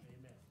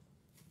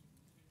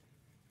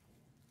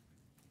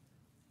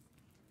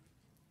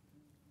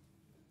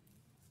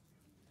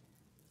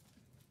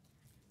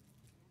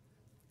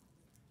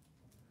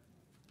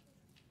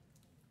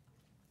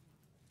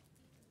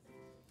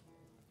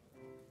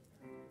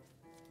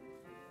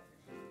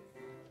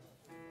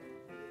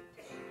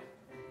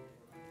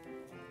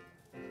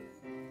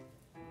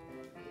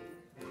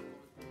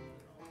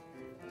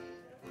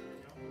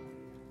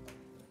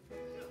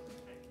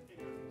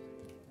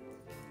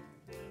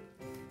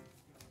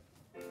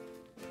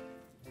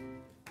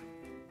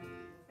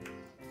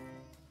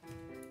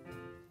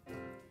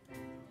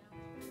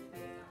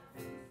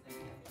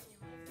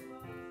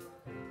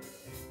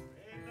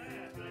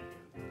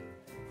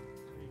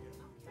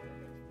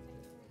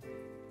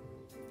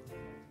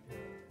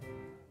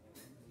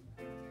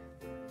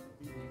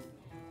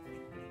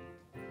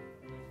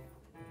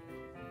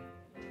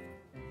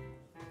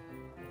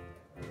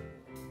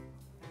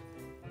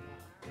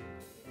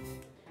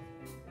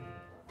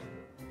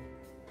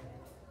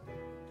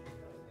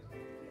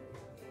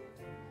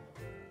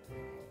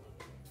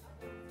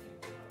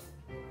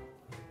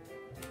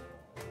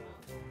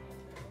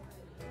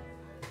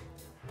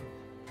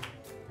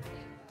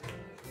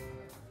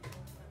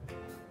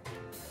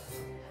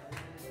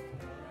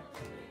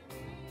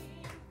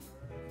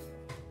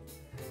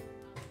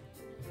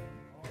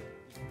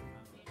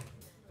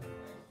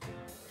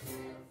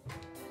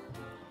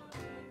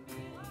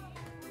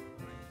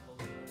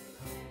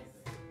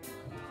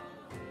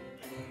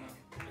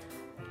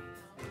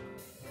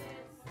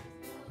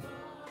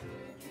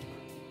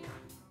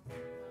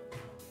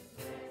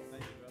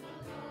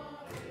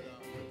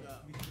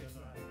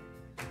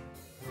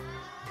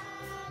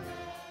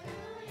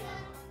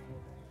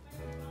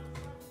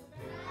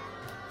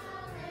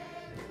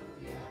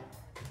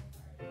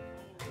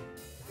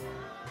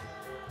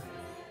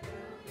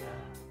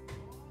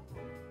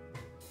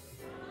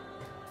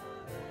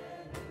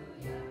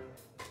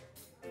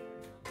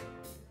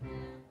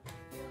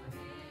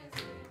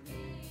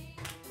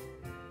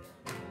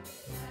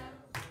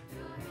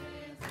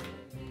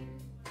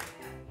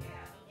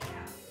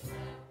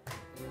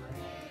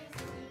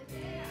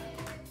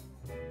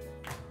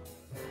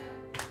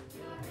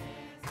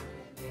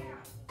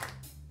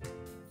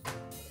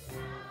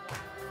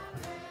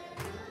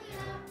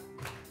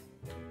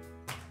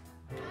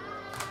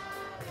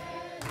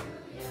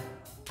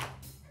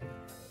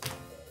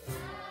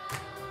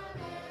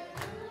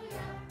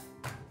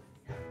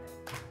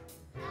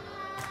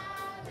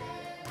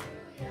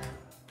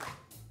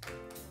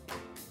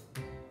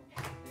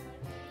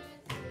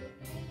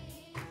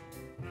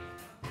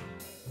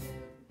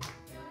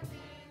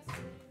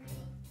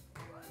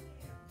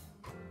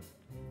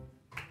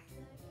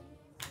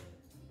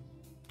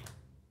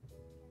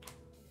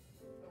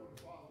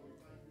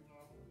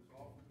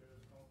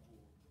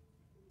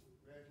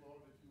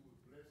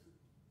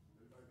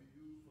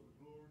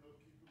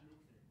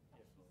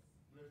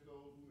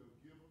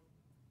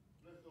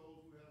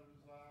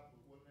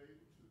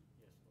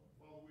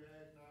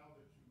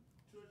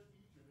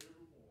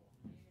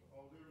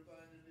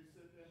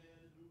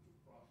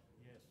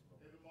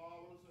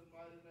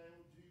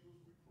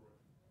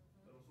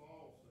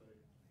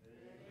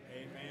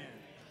 Amen.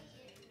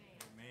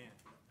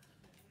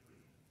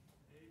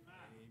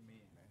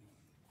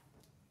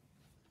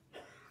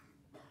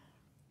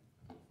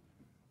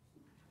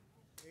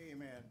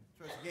 Amen.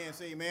 Trust again,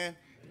 say amen.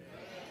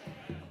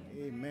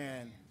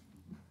 Amen.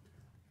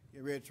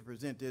 Get ready to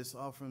present this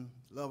offering,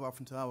 love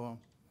offering to our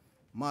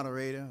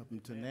moderator up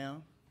until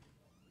now.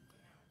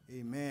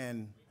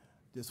 Amen.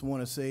 Just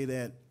want to say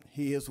that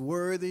he is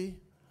worthy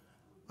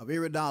of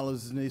every dollar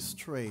in this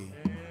tray.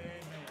 Amen.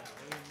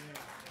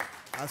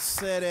 I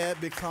say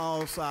that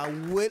because I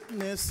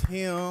witnessed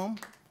him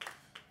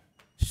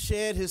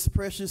shed his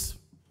precious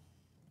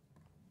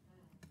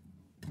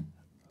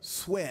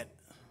sweat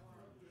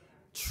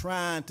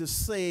trying to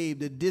save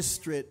the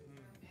district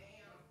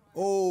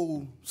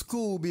old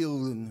school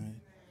building,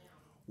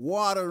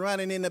 water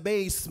running in the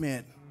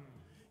basement,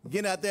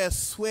 getting out there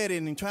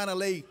sweating and trying to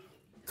lay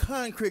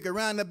concrete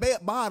around the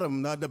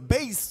bottom, the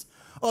base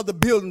of the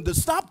building to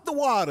stop the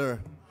water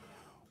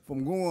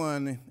from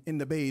going in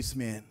the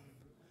basement.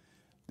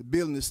 The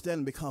building is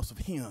standing because of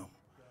him.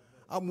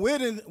 I'm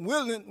witness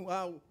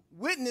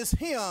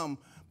him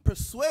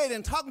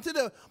persuading, talking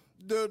to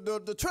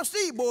the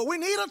trustee board, we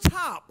need a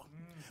top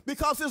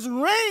because it's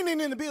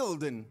raining in the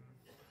building.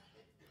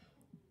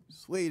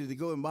 Persuaded to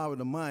go and borrow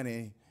the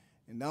money,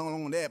 and not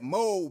only that,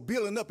 mold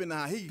building up in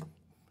there. He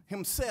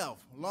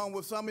himself, along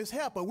with some of his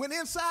helpers, went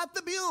inside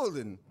the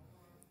building,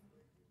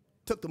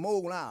 took the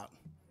mold out,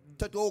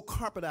 took the old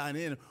carpet out, and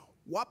then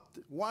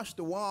washed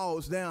the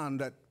walls down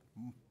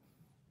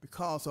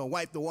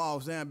wiped the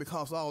walls down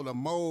because of all the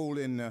mold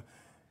and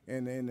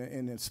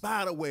the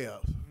spider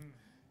webs.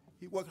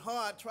 He worked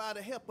hard, tried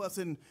to help us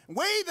in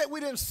ways that we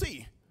didn't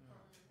see.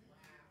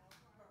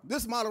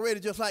 This moderator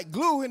just like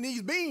glue in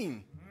these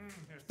beams.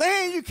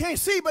 Things you can't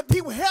see, but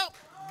people help.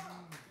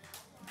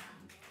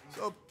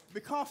 So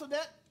because of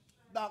that,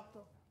 Dr.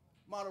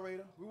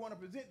 Moderator, we want to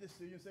present this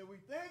to you and say we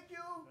thank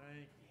you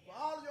for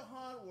all of your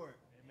hard work.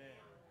 Amen.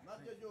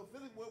 Not just your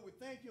physical work, we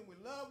thank you and we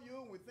love you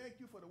and we thank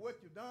you for the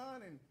work you've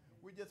done, and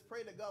we just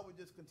pray that God will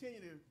just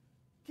continue to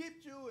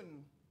keep you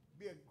and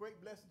be a great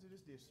blessing to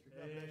this district.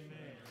 God bless you.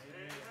 Amen.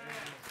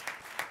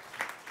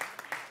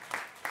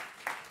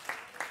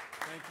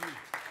 Thank you.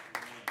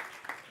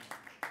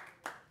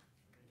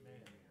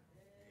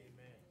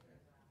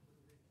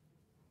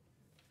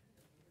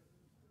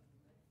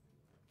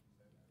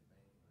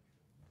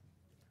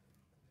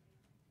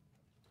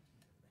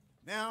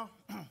 Now,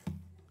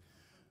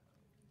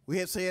 we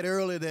had said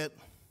earlier that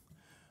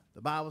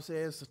the Bible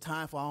says it's a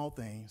time for all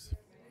things.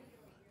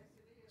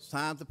 It's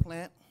time to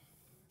plant,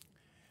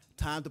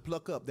 time to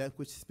pluck up that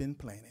which has been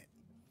planted.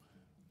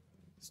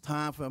 It's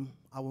time for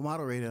our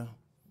moderator,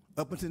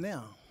 up until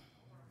now,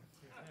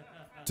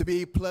 to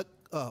be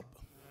plucked up.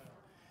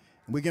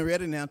 And we're getting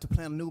ready now to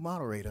plant a new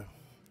moderator.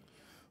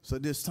 So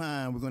this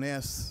time we're going to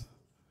ask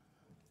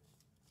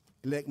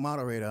elect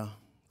moderator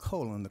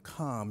Colen to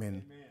come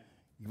and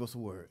give us a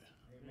word.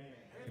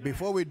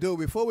 Before we do,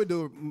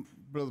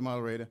 brother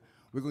moderator,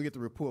 we're going to get the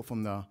report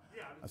from the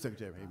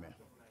secretary. Amen.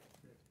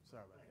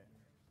 Sorry about that.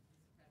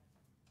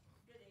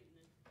 Good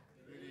evening.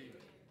 Good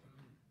evening.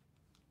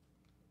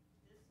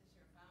 This is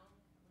your final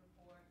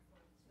report for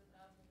the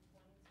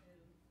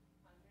 2022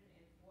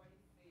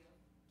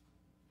 145th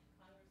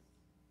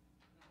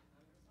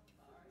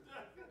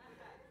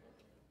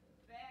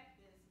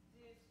Baptist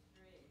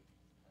District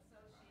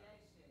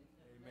Association,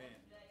 the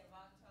last day of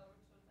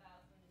October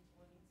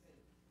 2022.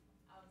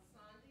 On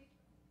Sunday,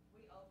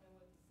 we opened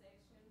with a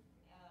section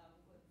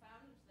with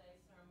Founders Day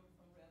sermon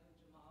from Reverend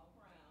Jamal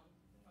Brown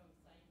from the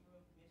St.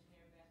 Ruth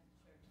Missionary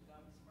Baptist Church in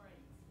Gulf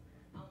Springs.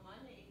 On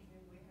Monday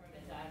evening, we heard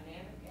a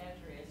dynamic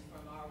address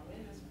from our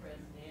women's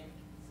president,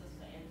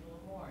 Sister Angela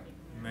Morty.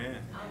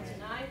 Amen. On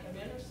tonight, the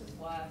Minister's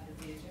Wife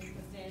Division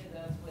presented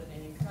us with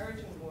an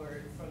encouraging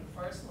word from the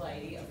First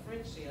Lady of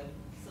Friendship,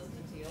 Sister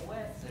Tia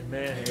Weston.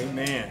 Amen.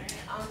 Amen.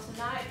 On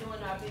tonight,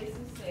 during our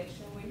business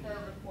section, we heard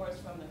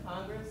reports from the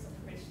Congress of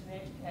Christian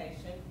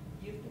Education,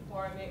 Youth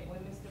Department,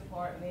 Women's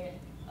Department,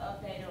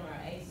 update on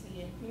our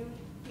AC and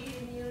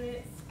heating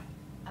units,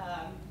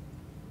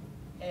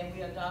 and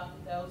we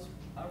adopted those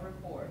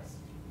reports.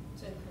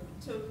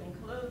 To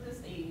conclude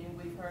this evening,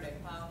 we've heard a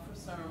powerful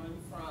sermon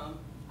from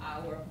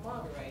our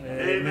moderator.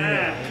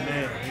 Amen.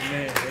 Amen.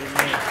 Amen.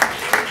 Amen.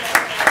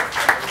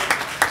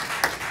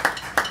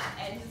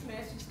 And his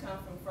message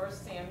comes from 1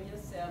 Samuel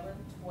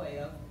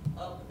 7:12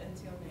 up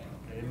until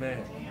now.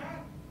 Amen.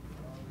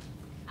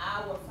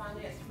 Our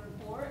finance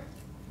report,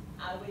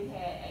 we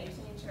had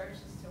 18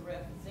 churches to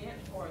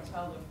represent for a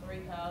total of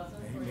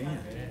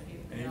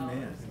 $3,350.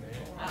 Amen.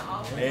 Our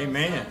offering on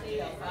Amen. Sunday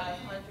of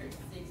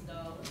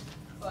 $506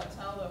 for a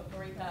total of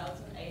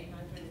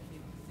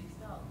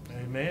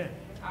 $3,856. Amen.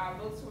 Our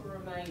books will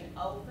remain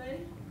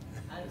open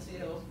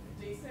until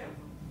December.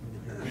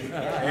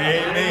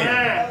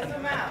 Amen. Close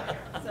them out.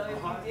 So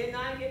if you did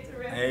not get to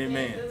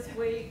represent this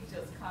week,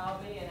 just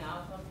call me and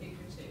I'll come pick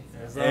your checks.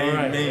 That's all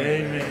right.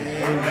 Amen.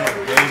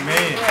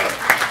 Amen.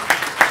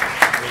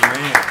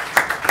 Amen.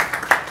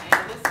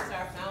 And this is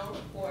our final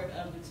report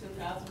of the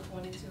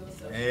 2022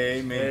 association.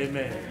 Amen.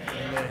 Amen.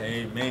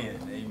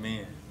 Amen.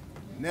 Amen.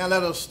 Now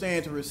let us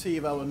stand to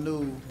receive our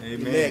new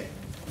Amen. elect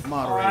All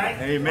moderator.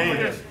 right.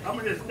 Amen. I'm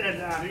gonna just stand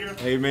down here.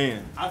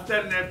 Amen. I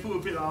stand in that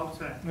pulpit all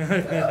the time.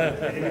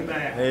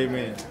 Amen.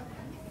 Amen.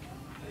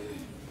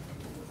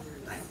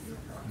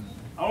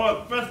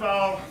 First of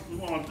all, we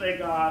want to thank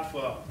God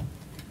for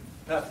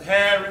Pastor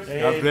Harris.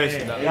 God bless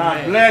you.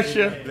 God bless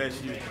you.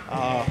 Bless you.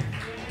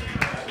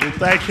 We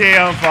thank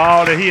him for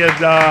all that he has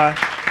done.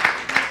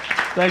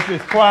 Thank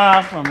this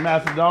choir from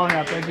Macedonia.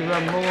 I thank you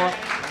very much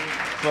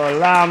for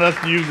allowing us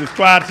to use this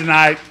choir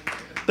tonight.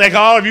 Thank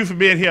all of you for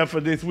being here for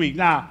this week.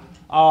 Now,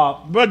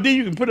 Brother D,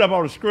 you can put it up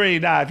on the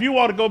screen now. If you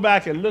want to go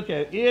back and look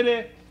at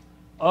any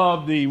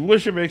of the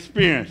worship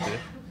experiences,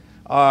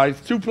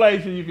 it's two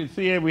places you can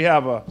see it. We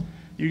have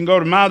you can go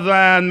to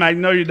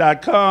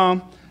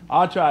MountZionMagnolia.com,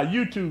 or to our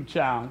YouTube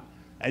channel,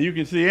 and you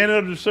can see any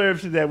of the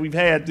services that we've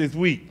had this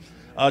week.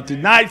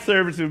 Tonight's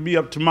service will be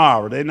up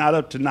tomorrow. They're not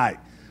up tonight,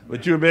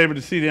 but you'll be able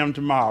to see them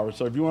tomorrow.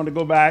 So if you want to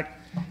go back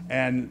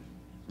and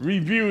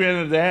review any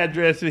of the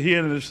addresses,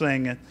 hear the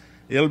singing,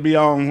 it'll be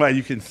on where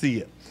you can see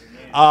it.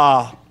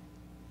 All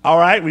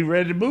right, we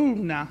ready to move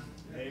now.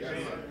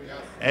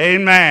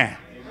 Amen.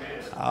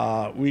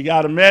 We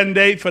got a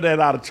mandate for that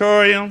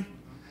auditorium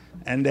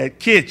and that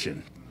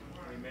kitchen.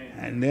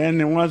 And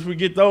then once we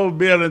get those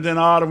buildings in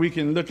order, we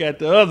can look at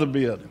the other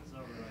buildings.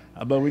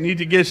 But we need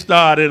to get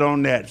started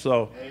on that.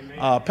 So,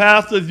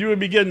 pastors, you will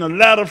be getting a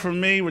letter from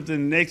me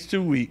within the next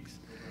 2 weeks.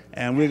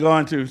 And we're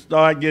going to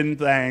start getting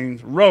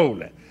things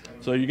rolling.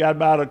 So you got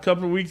about a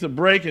couple of weeks of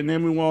break, and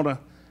then we want to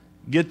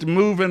get to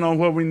moving on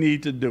what we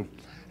need to do.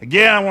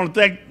 Again, I want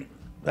to thank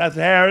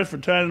Pastor Harris for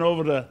turning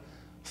over the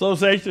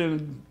association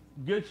in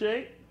good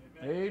shape.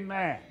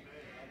 Amen.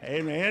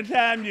 Amen.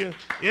 Anytime you're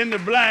in the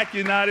black,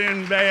 you're not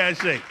in bad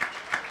shape.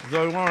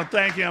 So we want to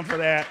thank him for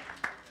that,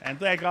 and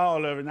thank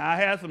all of it. Now, I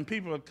had some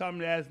people come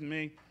to ask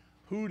me,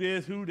 who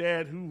this, who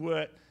that, who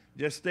what.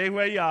 Just stay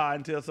where you are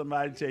until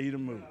somebody tell you to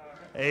move.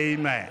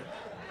 Amen.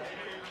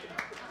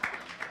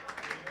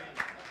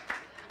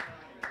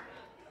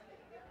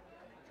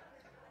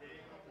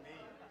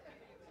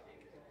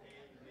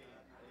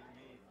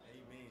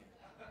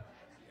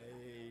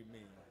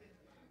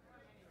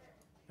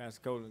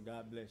 Pastor Colen,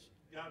 God bless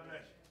you. God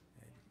bless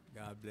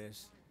you. God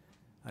bless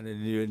under the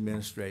new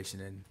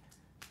administration, and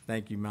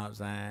thank you, Mount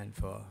Zion,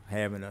 for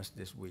having us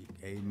this week.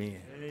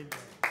 Amen. Amen.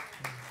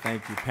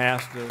 Thank you,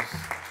 pastors.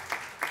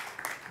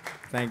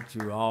 Thank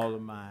you, all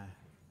of my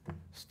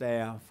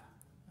staff.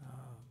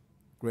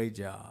 Great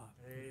job.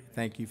 Amen.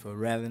 Thank you for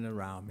rallying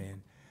around me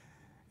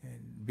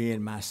and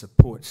being my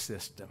support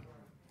system.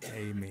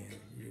 Amen.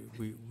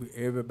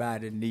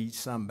 Everybody needs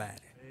somebody.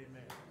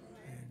 Amen.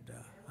 And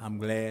I'm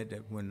glad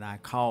that when I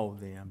called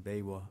them,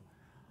 they were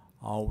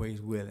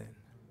always willing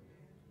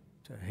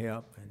to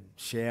help and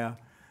share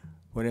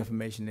what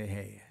information they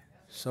had.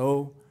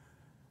 So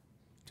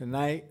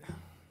tonight,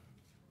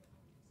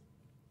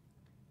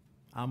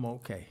 I'm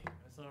okay.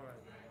 That's all right.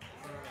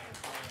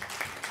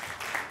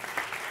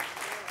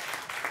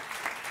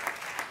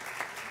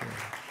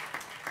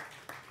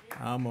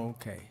 I'm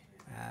okay.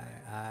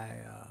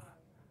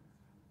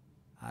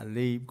 I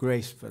leave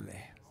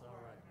gracefully.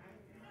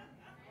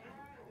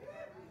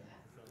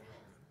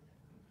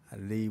 I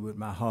leave with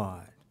my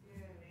heart.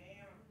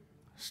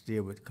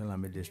 Still with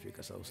Columbia District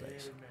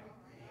Association.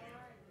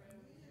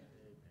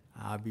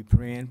 I'll be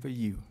praying for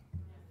you,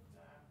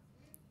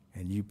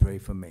 and you pray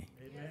for me.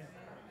 Amen.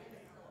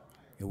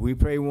 If we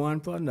pray one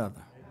for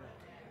another,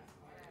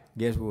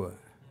 guess what?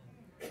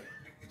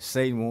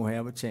 Satan won't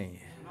have a chance.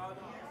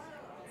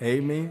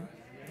 Amen.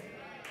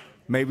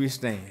 May we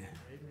stand.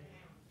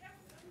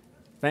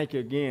 Thank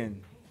you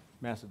again,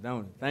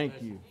 Macedonia.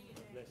 Thank you.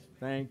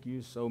 Thank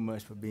you so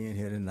much for being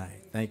here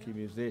tonight. Thank you,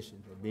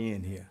 musicians, for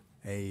being here.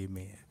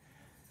 Amen.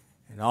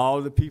 And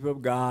all the people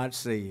of God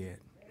said,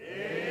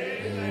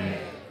 Amen.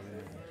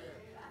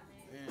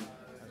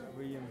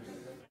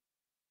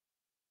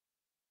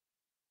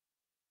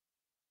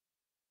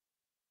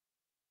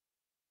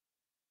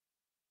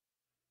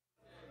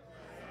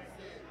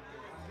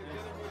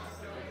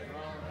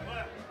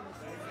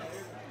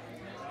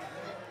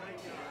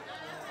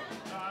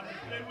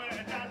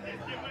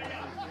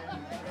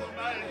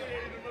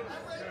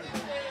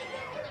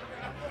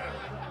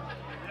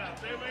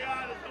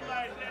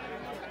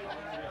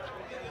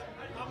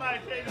 Somebody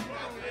say the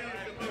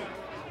move.